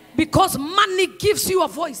 because money gives you a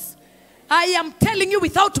voice. I am telling you,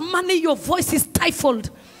 without money, your voice is stifled.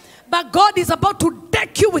 But God is about to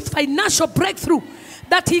deck you with financial breakthrough,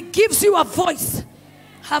 that He gives you a voice.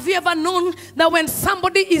 Have you ever known that when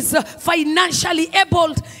somebody is financially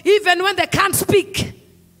able, even when they can't speak,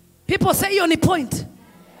 people say you're on a point?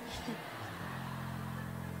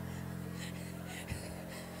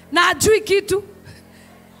 Na ajui kitu,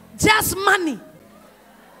 just money.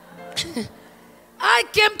 I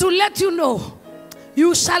came to let you know,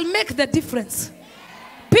 you shall make the difference.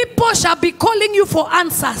 People shall be calling you for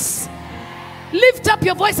answers. Lift up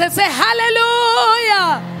your voice and say,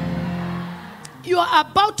 hallelujah. You are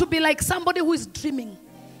about to be like somebody who is dreaming.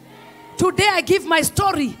 Today I give my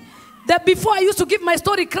story. That before I used to give my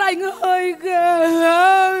story crying. Oh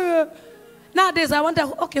God. Nowadays I wonder,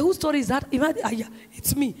 okay, whose story is that? Yeah,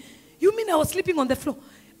 it's me. You mean I was sleeping on the floor?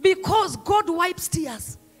 Because God wipes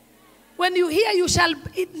tears. When you hear, you shall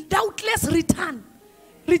doubtless return,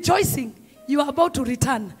 rejoicing. You are about to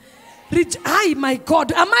return. Ay, my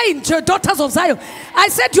God. Am I in daughters of Zion? I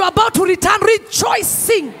said you are about to return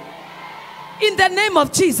rejoicing in the name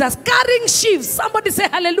of Jesus. Carrying sheaves. Somebody say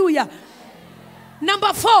hallelujah.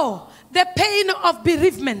 Number 4, the pain of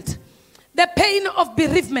bereavement. The pain of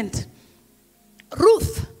bereavement.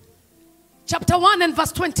 Ruth, chapter 1 and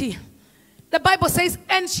verse 20. The Bible says,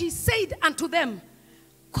 and she said unto them,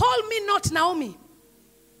 call me not Naomi,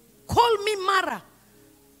 call me Mara.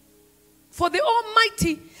 For the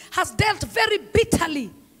Almighty has dealt very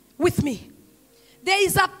bitterly with me. There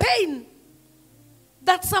is a pain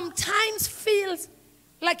that sometimes feels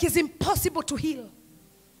like it's impossible to heal.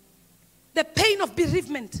 The pain of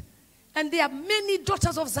bereavement. And there are many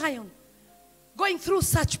daughters of Zion going through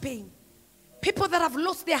such pain. People that have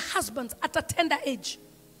lost their husbands at a tender age.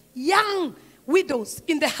 Young widows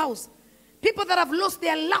in the house. People that have lost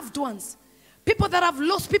their loved ones. People that have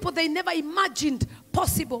lost people they never imagined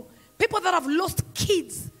possible. People that have lost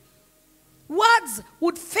kids. Words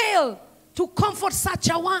would fail to comfort such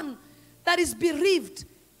a one that is bereaved.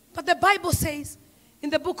 But the Bible says in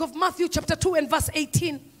the book of Matthew chapter 2 and verse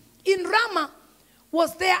 18, in Ramah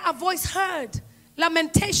was there a voice heard,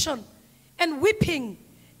 lamentation and weeping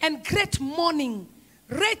and great mourning.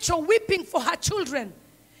 Rachel weeping for her children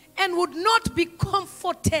and would not be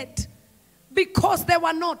comforted because they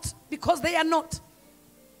were not, because they are not,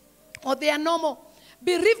 or they are normal.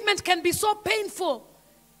 Bereavement can be so painful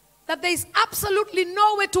that there is absolutely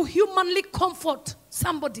no way to humanly comfort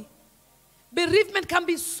somebody. Bereavement can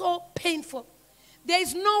be so painful. There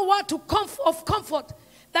is no word of comfort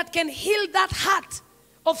that can heal that heart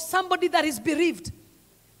of somebody that is bereaved.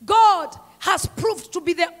 God has proved to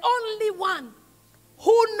be the only one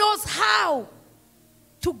who knows how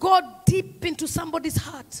to go deep into somebody's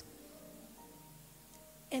heart.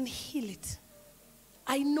 and heal it.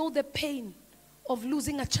 I know the pain of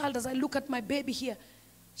losing a child. As I look at my baby here,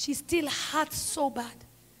 she still hurts so bad.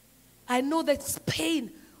 I know the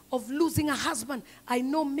pain of losing a husband. I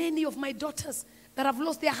know many of my daughters that have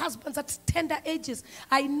lost their husbands at tender ages.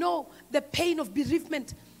 I know the pain of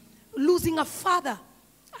bereavement, losing a father.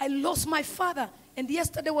 I lost my father, and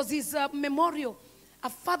yesterday was his memorial. A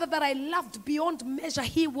father that I loved beyond measure.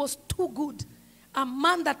 He was too good. A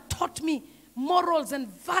man that taught me morals and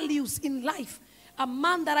values in life. A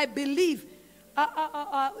man that I believe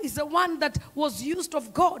is the one that was used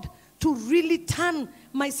of God to really turn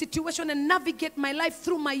my situation and navigate my life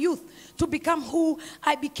through my youth to become who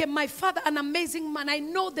I became. My father, an amazing man. I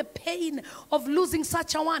know the pain of losing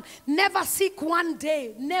such a one. Never sick one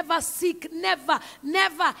day. Never sick. Never,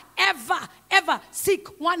 never, ever, ever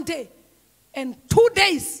sick one day. And 2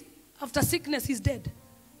 days after sickness, he's dead.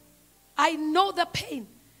 I know the pain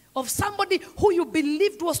of somebody who you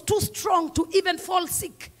believed was too strong to even fall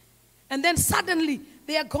sick. And then suddenly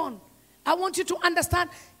they are gone. I want you to understand,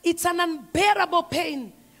 it's an unbearable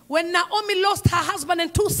pain. When Naomi lost her husband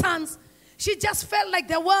and 2 sons, she just felt like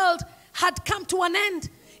the world had come to an end.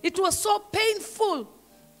 It was so painful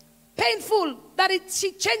that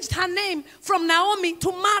she changed her name from Naomi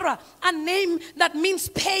to Mara, a name that means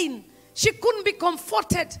pain. She couldn't be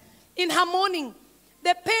comforted in her mourning.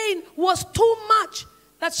 The pain was too much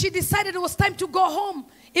that she decided it was time to go home.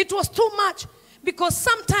 It was too much, because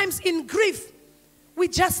sometimes in grief, we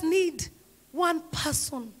just need one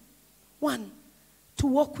person, to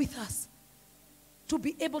walk with us, to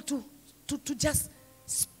be able to just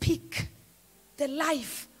speak the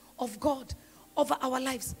life of God over our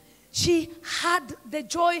lives. She had the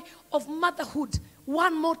joy of motherhood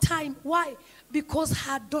one more time. Why? Because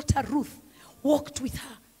her daughter Ruth walked with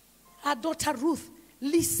her. Her daughter Ruth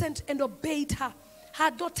listened and obeyed her. Her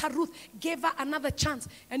daughter Ruth gave her another chance.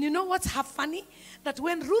 And you know what's funny? That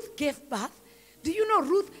when Ruth gave birth, do you know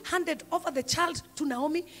Ruth handed over the child to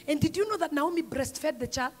Naomi? And did you know that Naomi breastfed the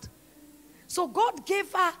child? So God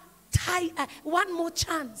gave her one more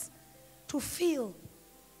chance to feel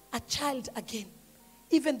a child again.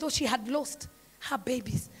 Even though she had lost her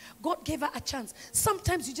babies, God gave her a chance.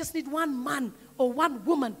 Sometimes you just need one man or one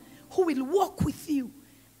woman who will walk with you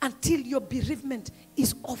until your bereavement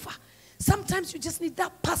is over. Sometimes you just need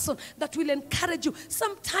that person that will encourage you.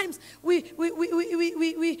 Sometimes we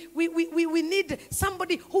need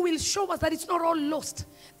somebody who will show us that it's not all lost,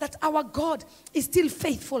 that our God is still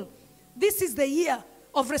faithful. This is the year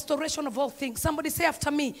of restoration of all things. Somebody say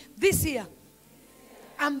after me, this year,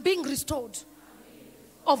 I'm being restored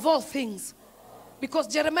of all things. Because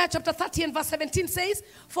Jeremiah chapter 30 and verse 17 says,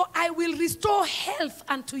 for I will restore health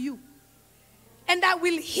unto you, and I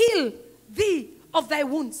will heal thee of thy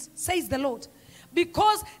wounds, says the Lord.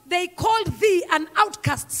 Because they called thee an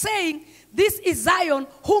outcast, saying, this is Zion,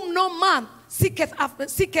 whom no man seeketh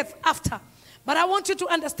after. But I want you to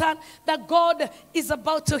understand that God is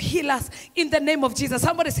about to heal us in the name of Jesus.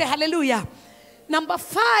 Somebody say hallelujah. Number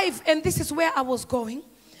 5, and this is where I was going,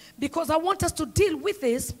 because I want us to deal with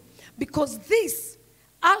this, because this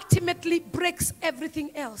ultimately breaks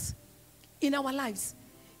everything else in our lives,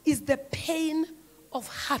 is the pain of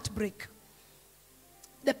heartbreak.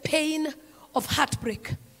 The pain of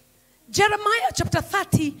heartbreak. Jeremiah chapter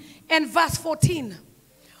 30 and verse 14.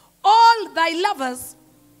 All thy lovers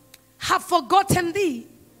have forgotten thee.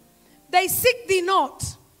 They seek thee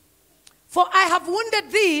not. For I have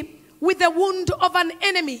wounded thee with the wound of an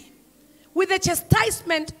enemy, with the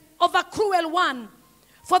chastisement of a cruel one.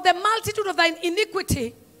 For the multitude of thine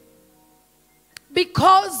iniquity,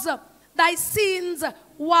 because thy sins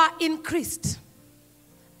were increased.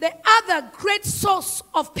 The other great source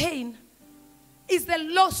of pain is the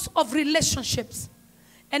loss of relationships.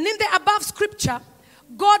 And in the above scripture,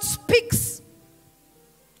 God speaks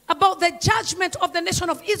about the judgment of the nation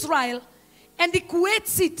of Israel and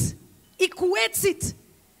equates it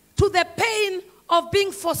to the pain of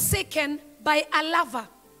being forsaken by a lover.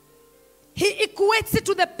 He equates it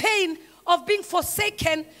to the pain of being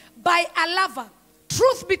forsaken by a lover.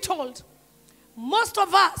 Truth be told, most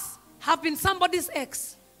of us have been somebody's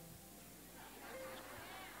ex.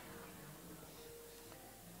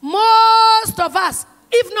 Most of us,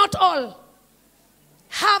 if not all,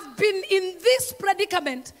 have been in this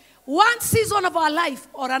predicament one season of our life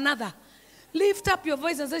or another. Lift up your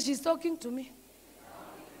voice and say, she's talking to me.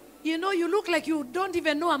 You know, you look like you don't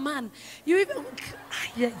even know a man. You even,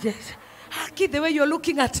 yes. The way you're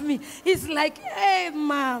looking at me, it's like, hey,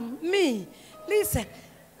 ma'am, me. Listen,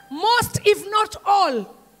 most, if not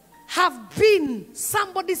all, have been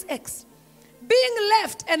somebody's ex. Being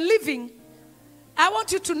left and living, I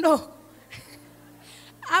want you to know,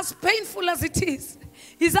 as painful as it is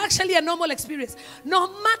actually a normal experience. No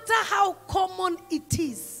matter how common it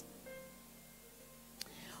is.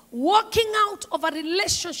 Walking out of a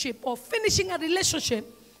relationship or finishing a relationship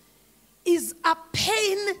is a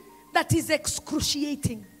pain that is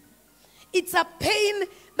excruciating. It's a pain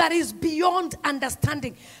that is beyond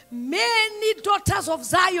understanding. Many daughters of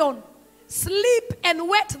Zion sleep and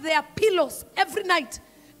wet their pillows every night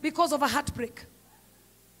because of a heartbreak.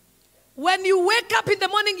 When you wake up in the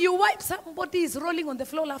morning, you wipe. Somebody is rolling on the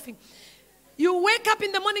floor laughing. You wake up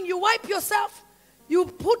in the morning, you wipe yourself. You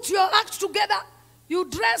put your act together. You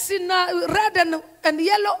dress in red and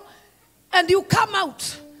yellow. And you come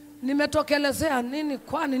out. Nimetokelezea nini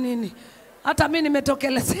kwani nini? Hata mimi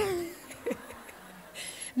nimetokelezea.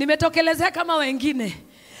 Nimetokelezea kama wengine.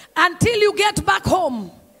 Until you get back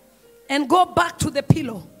home and go back to the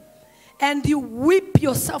pillow. And you weep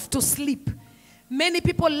yourself to sleep. Many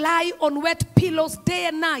people lie on wet pillows day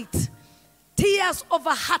and night. Tears of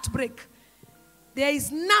a heartbreak. There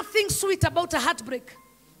is nothing sweet about a heartbreak.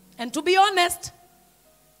 And to be honest,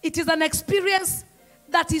 it is an experience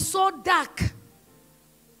that is so dark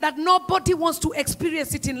that nobody wants to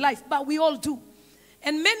experience it in life, but we all do.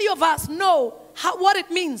 And many of us know what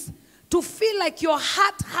it means to feel like your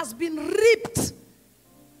heart has been ripped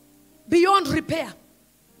beyond repair.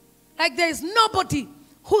 Like there is nobody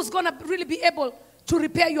who's going to really be able to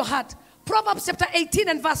repair your heart. Proverbs chapter 18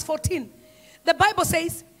 and verse 14. The Bible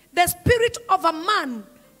says, the spirit of a man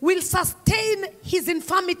will sustain his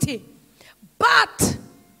infirmity, but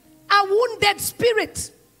a wounded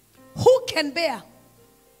spirit, who can bear?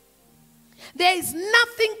 There is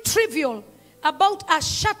nothing trivial about a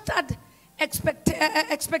shattered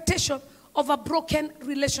expectation of a broken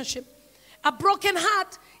relationship. A broken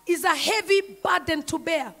heart is a heavy burden to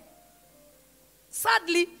bear.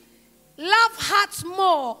 Sadly, love hurts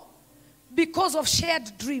more because of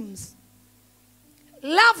shared dreams.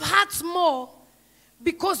 Love hurts more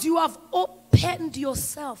because you have opened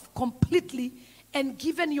yourself completely and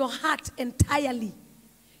given your heart entirely.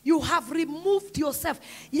 You have removed yourself.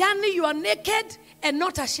 Yani, you are naked and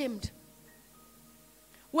not ashamed.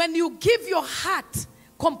 When you give your heart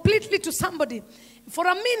completely to somebody, for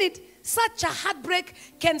a minute, such a heartbreak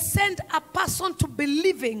can send a person to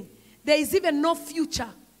believing there is even no future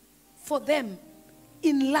for them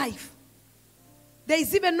in life. There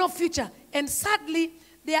is even no future. And sadly,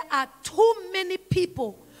 there are too many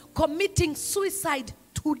people committing suicide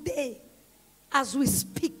today as we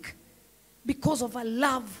speak because of a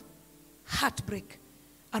love heartbreak,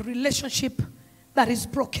 a relationship that is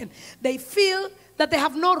broken. They feel that they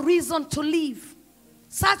have no reason to live.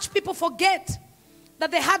 Such people forget that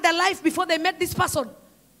they had a life before they met this person.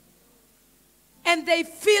 And they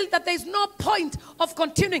feel that there is no point of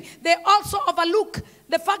continuing. They also overlook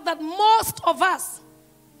the fact that most of us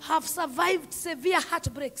have survived severe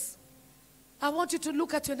heartbreaks. I want you to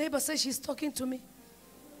look at your neighbor, say, she's talking to me.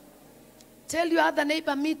 Tell your other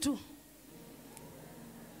neighbor, me too.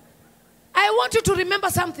 I want you to remember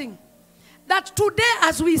something. That today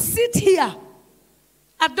as we sit here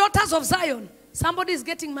at Daughters of Zion, somebody is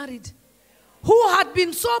getting married who had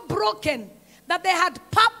been so broken that they had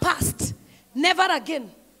purposed never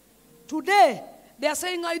again. Today, they are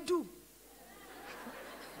saying, I do.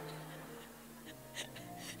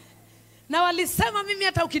 Now, alisema mimi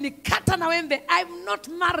hata ukinikata na wembe, I'm not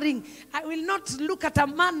marrying. I will not look at a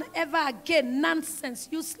man ever again. Nonsense,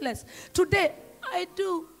 useless. Today, I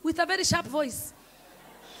do, with a very sharp voice.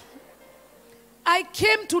 I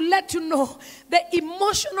came to let you know the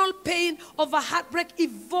emotional pain of a heartbreak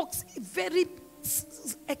evokes very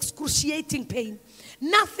excruciating pain.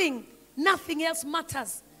 Nothing else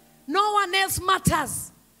matters. No one else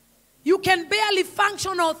matters. You can barely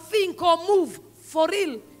function or think or move for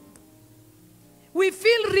real. We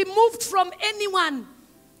feel removed from anyone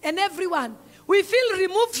and everyone. We feel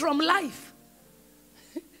removed from life.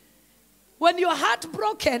 When you're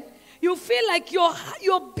heartbroken, you feel like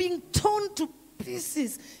you're being torn to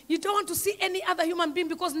pieces. You don't want to see any other human being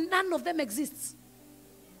because none of them exists.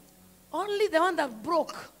 Only the one that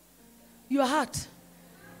broke your heart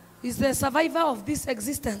is the survivor of this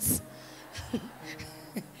existence.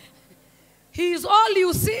 He is all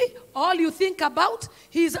you see, all you think about.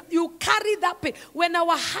 You carry that pain. When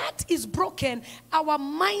our heart is broken, our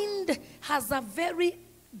mind has a very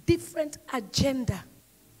different agenda.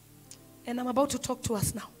 And I'm about to talk to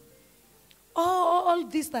us now. All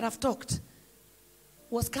this that I've talked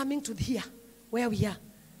was coming to here, where we are.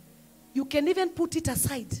 You can even put it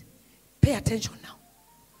aside. Pay attention now.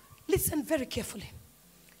 Listen very carefully.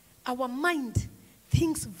 Our mind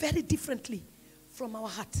thinks very differently from our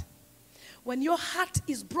heart. When your heart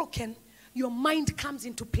is broken, your mind comes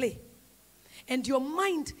into play. And your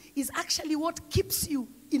mind is actually what keeps you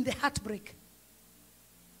in the heartbreak.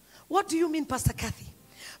 What do you mean, Pastor Kathy?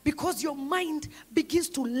 Because your mind begins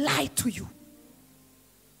to lie to you.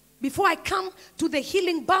 Before I come to the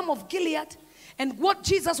healing balm of Gilead and what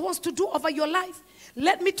Jesus wants to do over your life,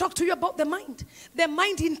 let me talk to you about the mind. The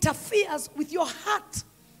mind interferes with your heart.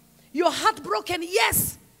 Your heart broken,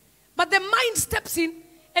 yes. But the mind steps in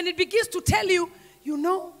and it begins to tell you, you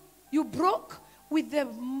know, you broke with the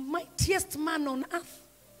mightiest man on earth.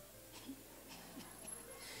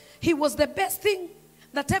 He was the best thing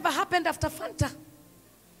that ever happened after Fanta.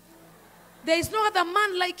 There is no other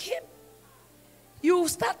man like him. You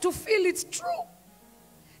start to feel it's true.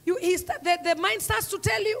 The mind starts to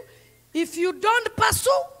tell you, if you don't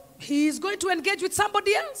pursue, he is going to engage with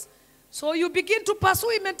somebody else. So you begin to pursue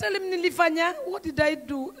him and tell him, Nilifanya, what did I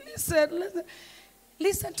do?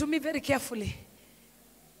 Listen to me very carefully.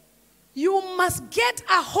 You must get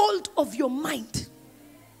a hold of your mind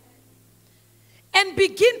and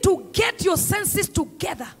begin to get your senses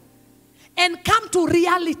together and come to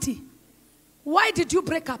reality. Why did you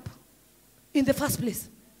break up in the first place?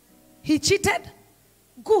 He cheated?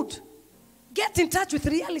 Good. Get in touch with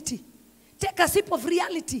reality. Take a sip of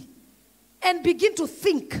reality and begin to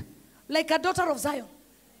think like a daughter of Zion.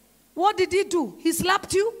 What did he do? He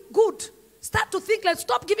slapped you? Good. Start to think like,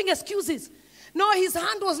 stop giving excuses. No, his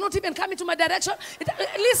hand was not even coming to my direction.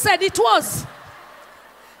 Listen, it was.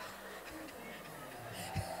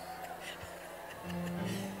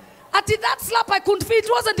 At that slap I couldn't feel. It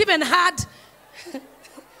wasn't even hard.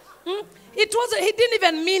 It wasn't, he didn't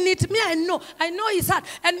even mean it. Me, I know he's hard.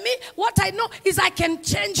 And me, what I know is I can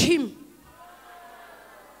change him.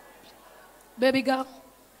 Baby girl,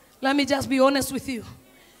 let me just be honest with you.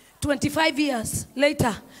 25 years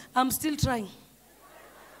later, I'm still trying.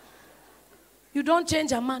 You don't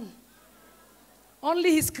change a man.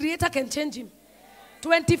 Only his creator can change him.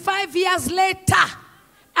 25 years later,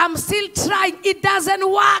 I'm still trying. It doesn't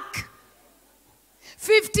work.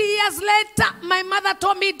 50 years later, my mother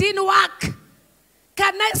told me it didn't work.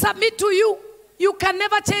 Can I submit to you? You can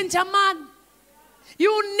never change a man.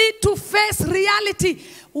 You need to face reality.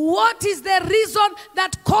 What is the reason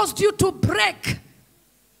that caused you to break?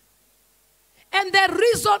 And the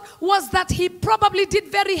reason was that he probably did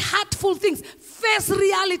very hurtful things. Face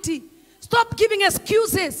reality. Stop giving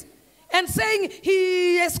excuses and saying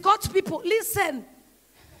he escorts people. Listen.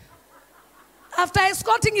 After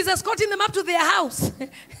escorting, he's escorting them up to their house.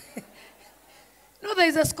 No, there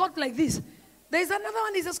is a escort like this. There is another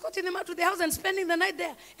one, he's escorting them up to their house and spending the night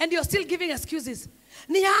there. And you're still giving excuses.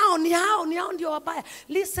 Nihao, ndio wabaya.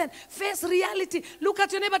 Listen, face reality. Look at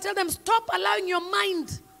your neighbor, tell them, stop allowing your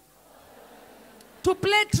mind to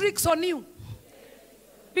play tricks on you.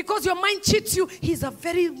 Because your mind cheats you. He's a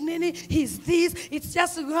very many, he's this, it's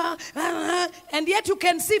just, and yet you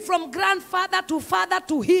can see from grandfather to father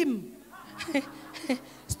to him.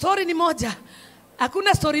 Story ni moja.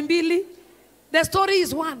 Hakuna story mbili. The story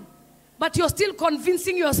is one. But you're still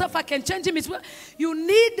convincing yourself I can change him. You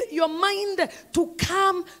need your mind to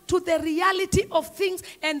come to the reality of things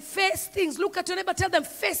and face things. Look at your neighbor, tell them,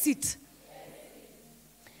 face it.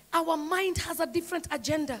 Our mind has a different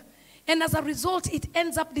agenda. And as a result, it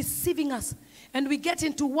ends up deceiving us. And we get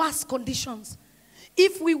into worse conditions.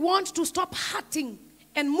 If we want to stop hurting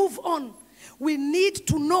and move on, we need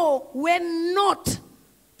to know when not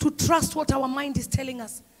to trust what our mind is telling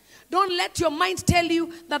us. Don't let your mind tell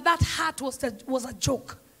you that that hurt was a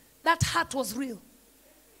joke. That hurt was real.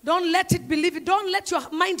 Don't let it believe it. Don't let your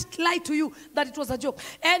mind lie to you that it was a joke.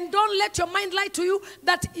 And don't let your mind lie to you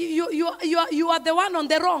that you are the one on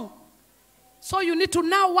the wrong. So you need to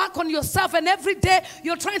now work on yourself, and every day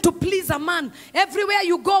you're trying to please a man. Everywhere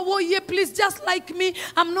you go, oh yeah, please, just like me.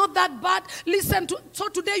 I'm not that bad. Listen, so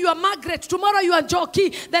today you are Margaret. Tomorrow you are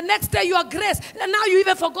Jockey. The next day you are Grace. And now you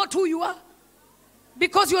even forgot who you are.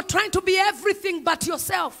 Because you're trying to be everything but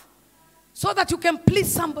yourself. So that you can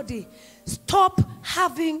please somebody. Stop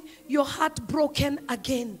having your heart broken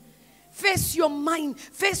again. Face your mind.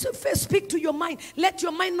 Speak to your mind. Let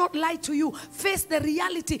your mind not lie to you. Face the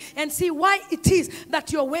reality and see why it is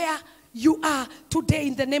that you're where you are today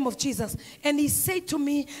in the name of Jesus. And he said to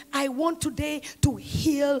me, I want today to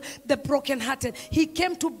heal the brokenhearted. He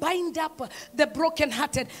came to bind up the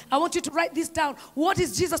brokenhearted. I want you to write this down. What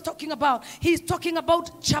is Jesus talking about? He's talking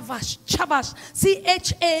about chavash. Chavash.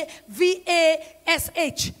 C-H-A-V-A-S-H.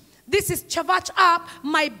 This is chavach up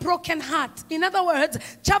my broken heart. In other words,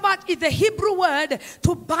 chavach is the Hebrew word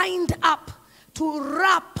to bind up, to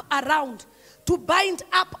wrap around, to bind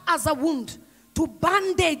up as a wound, to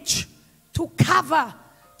bandage, to cover,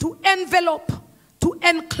 to envelope, to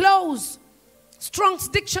enclose, Strong's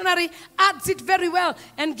dictionary adds it very well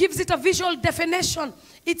and gives it a visual definition.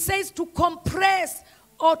 It says to compress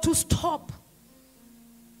or to stop.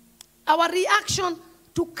 Our reaction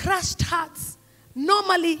to crushed hearts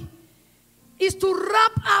normally is to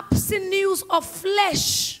wrap up sinews of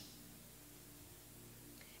flesh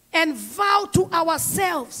and vow to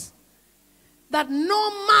ourselves that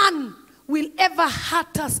no man will ever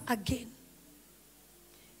hurt us again.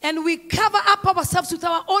 And we cover up ourselves with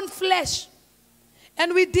our own flesh.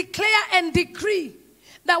 And we declare and decree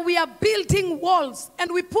that we are building walls. And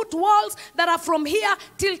we put walls that are from here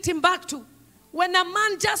till Timbuktu. When a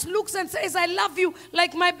man just looks and says, I love you,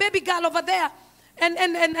 like my baby girl over there. And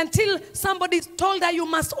until somebody told her, you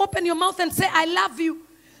must open your mouth and say, I love you.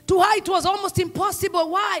 To her, it was almost impossible.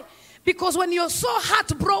 Why? Because when you're so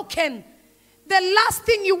heartbroken, the last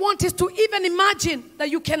thing you want is to even imagine that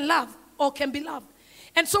you can love or can be loved.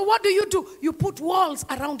 And so what do? You put walls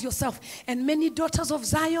around yourself. And many daughters of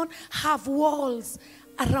Zion have walls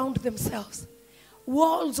around themselves.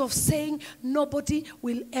 Walls of saying, nobody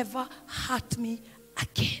will ever hurt me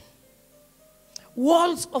again.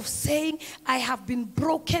 Walls of saying, I have been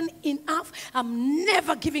broken enough. I'm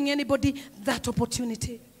never giving anybody that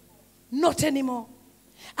opportunity. Not anymore.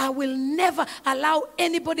 I will never allow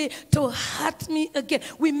anybody to hurt me again.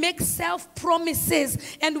 We make self-promises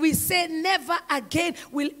and we say, never again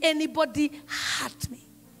will anybody hurt me.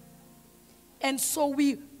 And so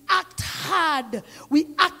we act hard.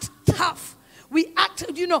 We act tough. We act,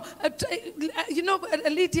 Lydia,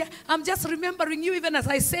 I'm just remembering you even as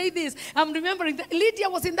I say this. I'm remembering that Lydia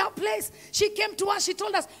was in that place. She came to us. She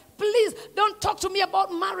told us, please don't talk to me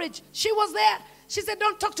about marriage. She was there. She said,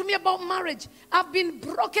 don't talk to me about marriage. I've been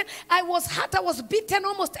broken. I was hurt. I was beaten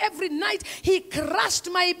almost every night. He crushed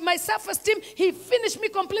my self-esteem. He finished me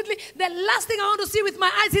completely. The last thing I want to see with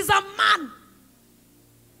my eyes is a man.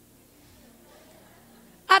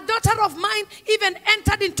 A daughter of mine even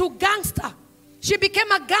entered into gangster. She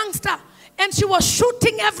became a gangster. And she was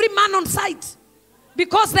shooting every man on sight.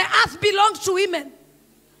 Because the earth belongs to women.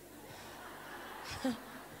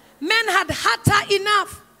 Men had hurt her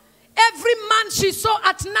enough. Every man she saw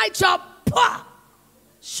at night,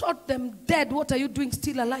 shot them dead. What are you doing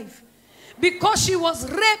still alive? Because she was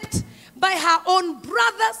raped by her own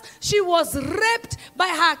brothers. She was raped by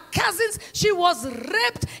her cousins. She was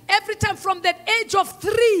raped every time from the age of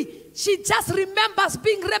 3. She just remembers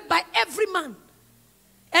being raped by every man.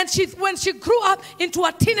 And when she grew up into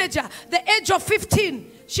a teenager, the age of 15,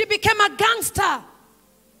 she became a gangster.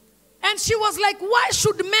 And she was like, why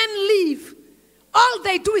should men leave? All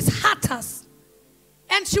they do is hurt us.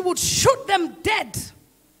 And she would shoot them dead.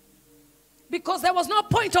 Because there was no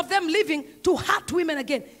point of them living to hurt women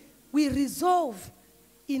again. We resolve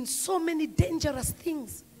in so many dangerous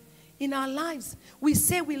things in our lives. We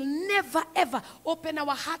say we'll never ever open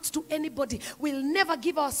our hearts to anybody. We'll never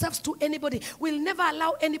give ourselves to anybody. We'll never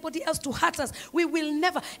allow anybody else to hurt us. We will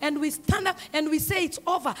never. And we stand up and we say it's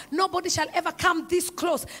over. Nobody shall ever come this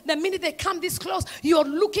close. The minute they come this close, you're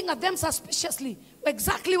looking at them suspiciously.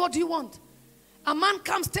 Exactly what do you want? A man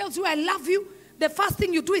comes, tells you, I love you. The first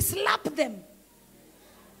thing you do is slap them.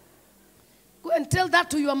 Go and tell that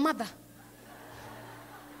to your mother.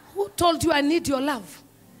 Who told you I need your love?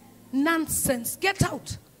 Nonsense. Get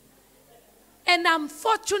out. And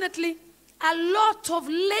unfortunately, a lot of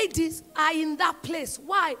ladies are in that place.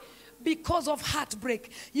 Why? Because of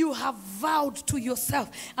heartbreak. You have vowed to yourself,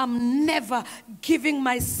 I'm never giving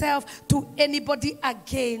myself to anybody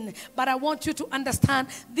again. But I want you to understand,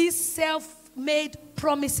 these self-made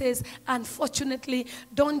promises, unfortunately,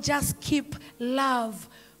 don't just keep love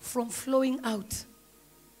from flowing out.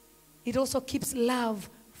 It also keeps love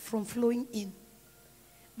from flowing in.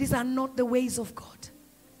 These are not the ways of God.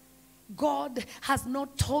 God has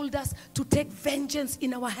not told us to take vengeance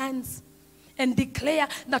in our hands and declare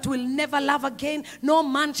that we'll never love again. No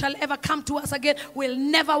man shall ever come to us again. We'll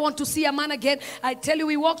never want to see a man again. I tell you,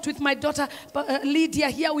 we walked with my daughter Lydia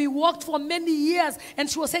here. We walked for many years and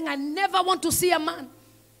she was saying, I never want to see a man.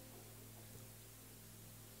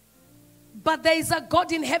 But there is a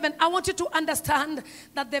God in heaven. I want you to understand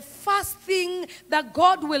that the first thing that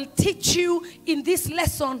God will teach you in this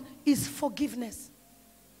lesson is forgiveness.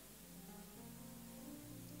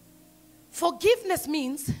 Forgiveness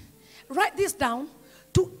means, write this down,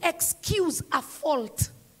 to excuse a fault.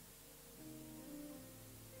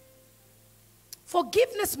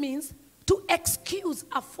 Forgiveness means to excuse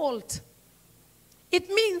a fault. It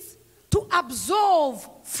means to absolve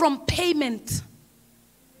from payment.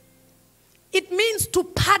 It means to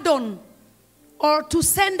pardon or to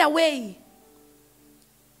send away.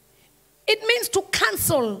 It means to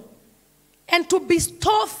cancel and to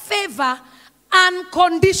bestow favor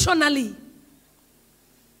unconditionally.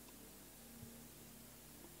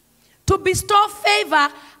 To bestow favor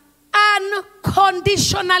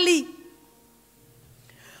unconditionally.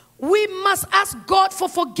 We must ask God for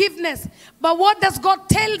forgiveness. But what does God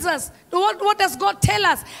tell us? What does God tell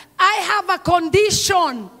us? I have a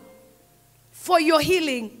condition for your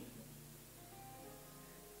healing.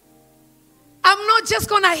 I'm not just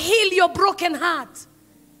going to heal your broken heart.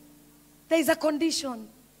 There is a condition.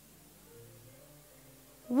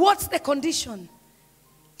 What's the condition?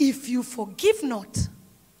 If you forgive not,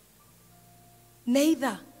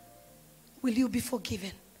 neither will you be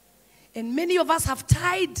forgiven. And many of us have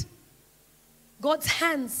tied God's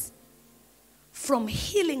hands from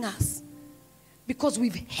healing us because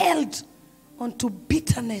we've held onto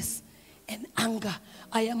bitterness and anger.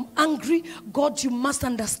 I am angry. God, you must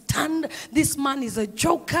understand. This man is a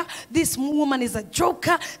joker. This woman is a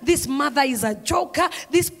joker. This mother is a joker.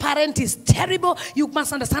 This parent is terrible. You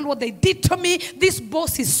must understand what they did to me. This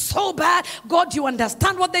boss is so bad. God, you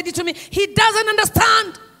understand what they did to me. He doesn't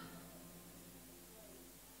understand.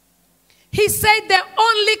 He said the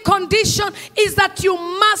only condition is that you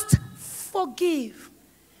must forgive.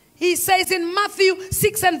 He says in Matthew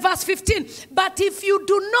 6 and verse 15, but if you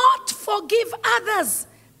do not forgive others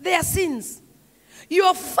their sins,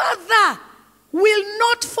 your Father will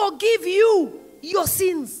not forgive you your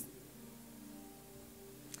sins.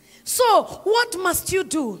 So, what must you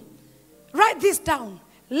do? Write this down.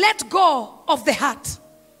 Let go of the heart.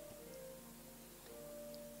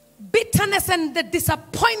 Bitterness and the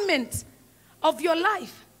disappointment of your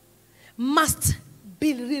life must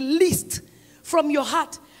be released from your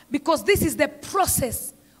heart, because this is the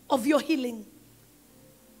process of your healing.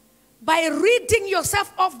 By ridding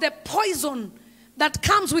yourself of the poison that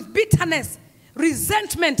comes with bitterness,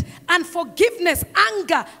 resentment, unforgiveness,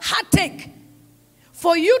 anger, heartache,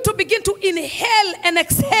 for you to begin to inhale and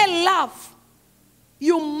exhale love,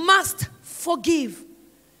 you must forgive.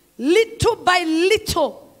 Little by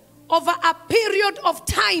little, over a period of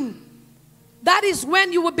time, that is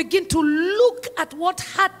when you will begin to look at what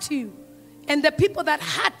hurt you and the people that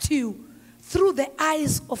hurt you through the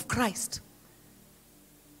eyes of Christ.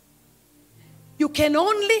 You can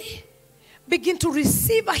only begin to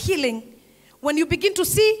receive a healing when you begin to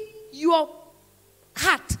see your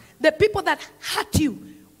heart, the people that hurt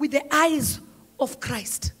you, with the eyes of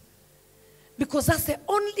Christ. Because that's the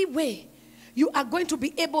only way you are going to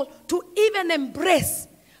be able to even embrace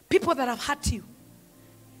people that have hurt you.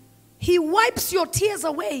 He wipes your tears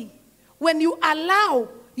away when you allow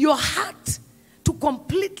your heart to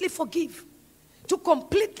completely forgive, to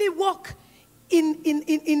completely walk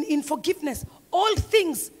in forgiveness. All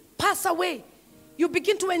things pass away. You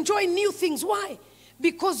begin to enjoy new things. Why?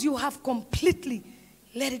 Because you have completely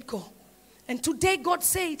let it go. And today God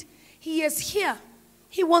said He is here.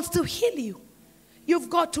 He wants to heal you. You've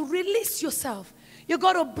got to release yourself. You've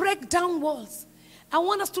got to break down walls. I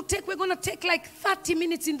want us to we're going to take like 30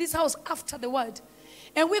 minutes in this house after the word.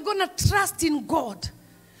 And we're going to trust in God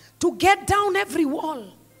to get down every wall,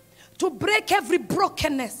 to break every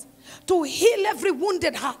brokenness, to heal every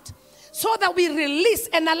wounded heart, so that we release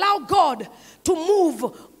and allow God to move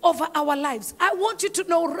over our lives. I want you to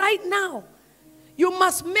know right now, you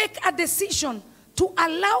must make a decision to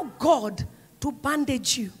allow God to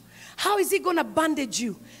bandage you. How is He going to bandage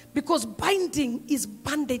you? Because binding is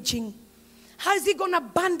bandaging. How is He going to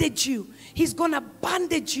bandage you? He's going to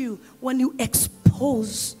bandage you when you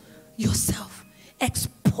expose yourself.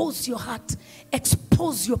 Expose your heart.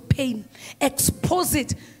 Expose your pain. Expose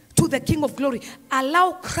it to the King of Glory.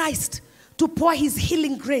 Allow Christ to pour His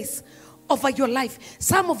healing grace over your life.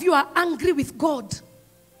 Some of you are angry with God.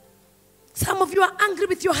 Some of you are angry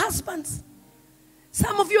with your husbands.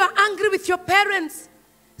 Some of you are angry with your parents.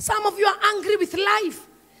 Some of you are angry with life.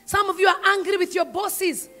 Some of you are angry with your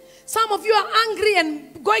bosses. Some of you are angry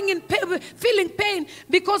and going in pain, feeling pain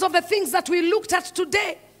because of the things that we looked at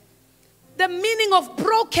today. The meaning of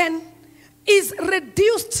broken is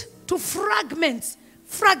reduced to fragments,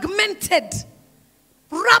 fragmented,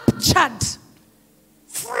 ruptured,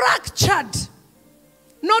 fractured,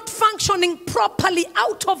 not functioning properly,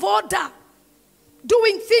 out of order,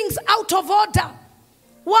 doing things out of order.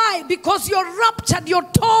 Why? Because you're ruptured, you're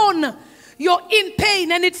torn, you're in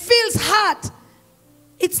pain, and it feels hard.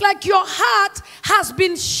 It's like your heart has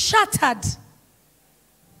been shattered.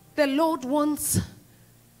 The Lord wants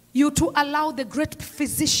you to allow the great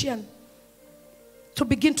physician to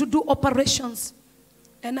begin to do operations.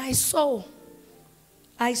 And I saw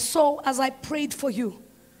as I prayed for you,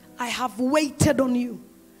 I have waited on you.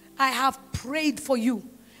 I have prayed for you.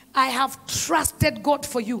 I have trusted God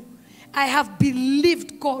for you. I have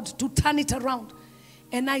believed God to turn it around.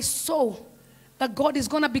 And I saw that God is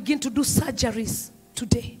going to begin to do surgeries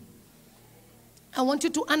today. I want you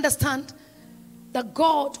to understand that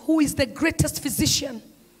God, who is the greatest physician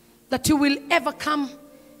that you will ever come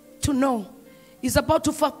to know, is about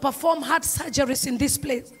to perform heart surgeries in this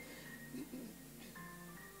place.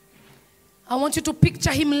 I want you to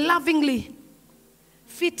picture him lovingly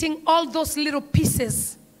fitting all those little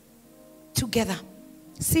pieces together.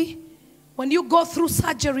 See, when you go through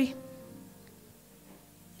surgery,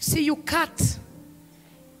 see, you cut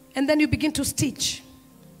and then you begin to stitch.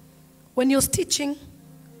 When you're stitching,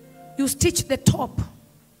 you stitch the top,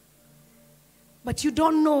 but you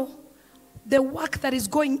don't know the work that is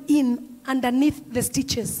going in underneath the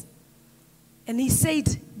stitches. And he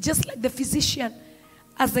said, just like the physician,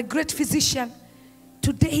 as a great physician,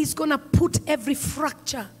 today he's going to put every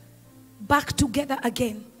fracture back together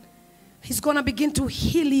again. He's going to begin to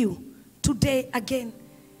heal you today again.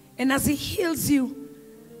 And as he heals you,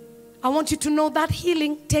 I want you to know that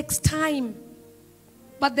healing takes time.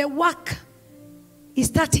 But the work is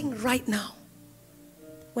starting right now.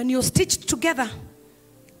 When you're stitched together,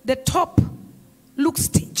 the top looks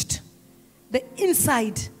stitched. The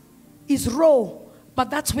inside is raw,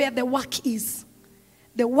 but that's where the work is.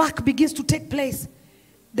 The work begins to take place.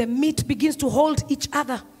 The meat begins to hold each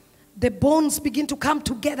other. The bones begin to come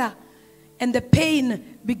together. And the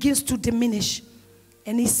pain begins to diminish.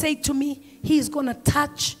 And he said to me, he is going to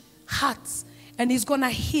touch hearts. And he's going to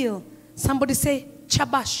heal. Somebody say,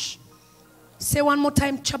 chabash. Say one more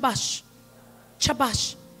time, chabash.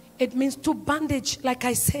 Chabash. It means to bandage, like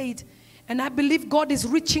I said. And I believe God is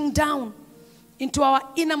reaching down into our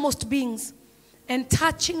innermost beings and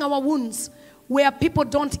touching our wounds where people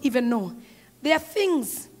don't even know. There are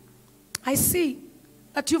things I see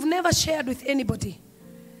that you've never shared with anybody.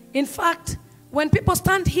 In fact, when people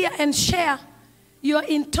stand here and share, you're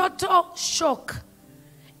in total shock.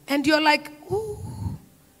 And you're like, ooh.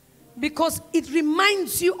 Because it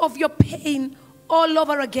reminds you of your pain all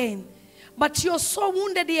over again. But you're so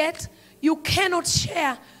wounded yet, you cannot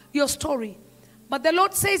share your story. But the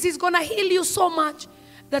Lord says he's going to heal you so much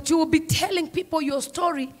that you will be telling people your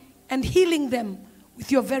story and healing them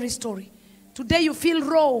with your very story. Today you feel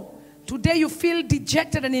raw. Today you feel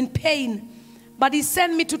dejected and in pain. But he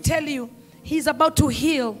sent me to tell you he's about to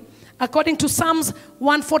heal. According to Psalms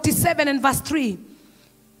 147 and verse 3.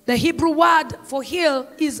 The Hebrew word for heal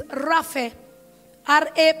is raphe.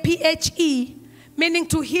 R-A-P-H-E. Meaning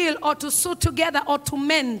to heal or to sew together or to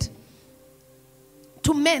mend.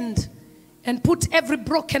 To mend. And put every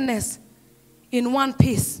brokenness in one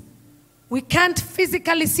piece. We can't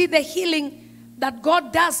physically see the healing that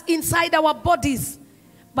God does inside our bodies.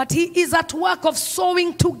 But he is at work of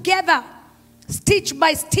sewing together, stitch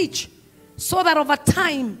by stitch, so that over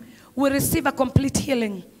time we receive a complete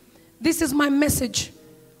healing. This is my message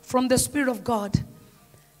from the Spirit of God.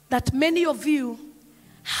 That many of you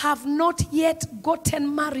have not yet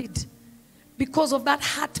gotten married because of that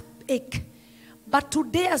heartache. But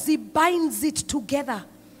today as he binds it together,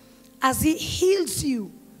 as he heals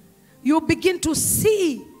you, you begin to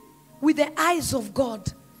see with the eyes of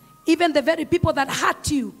God, even the very people that hurt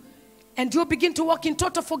you, and you'll begin to walk in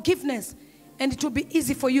total forgiveness, and it will be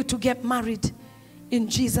easy for you to get married in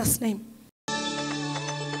Jesus' name.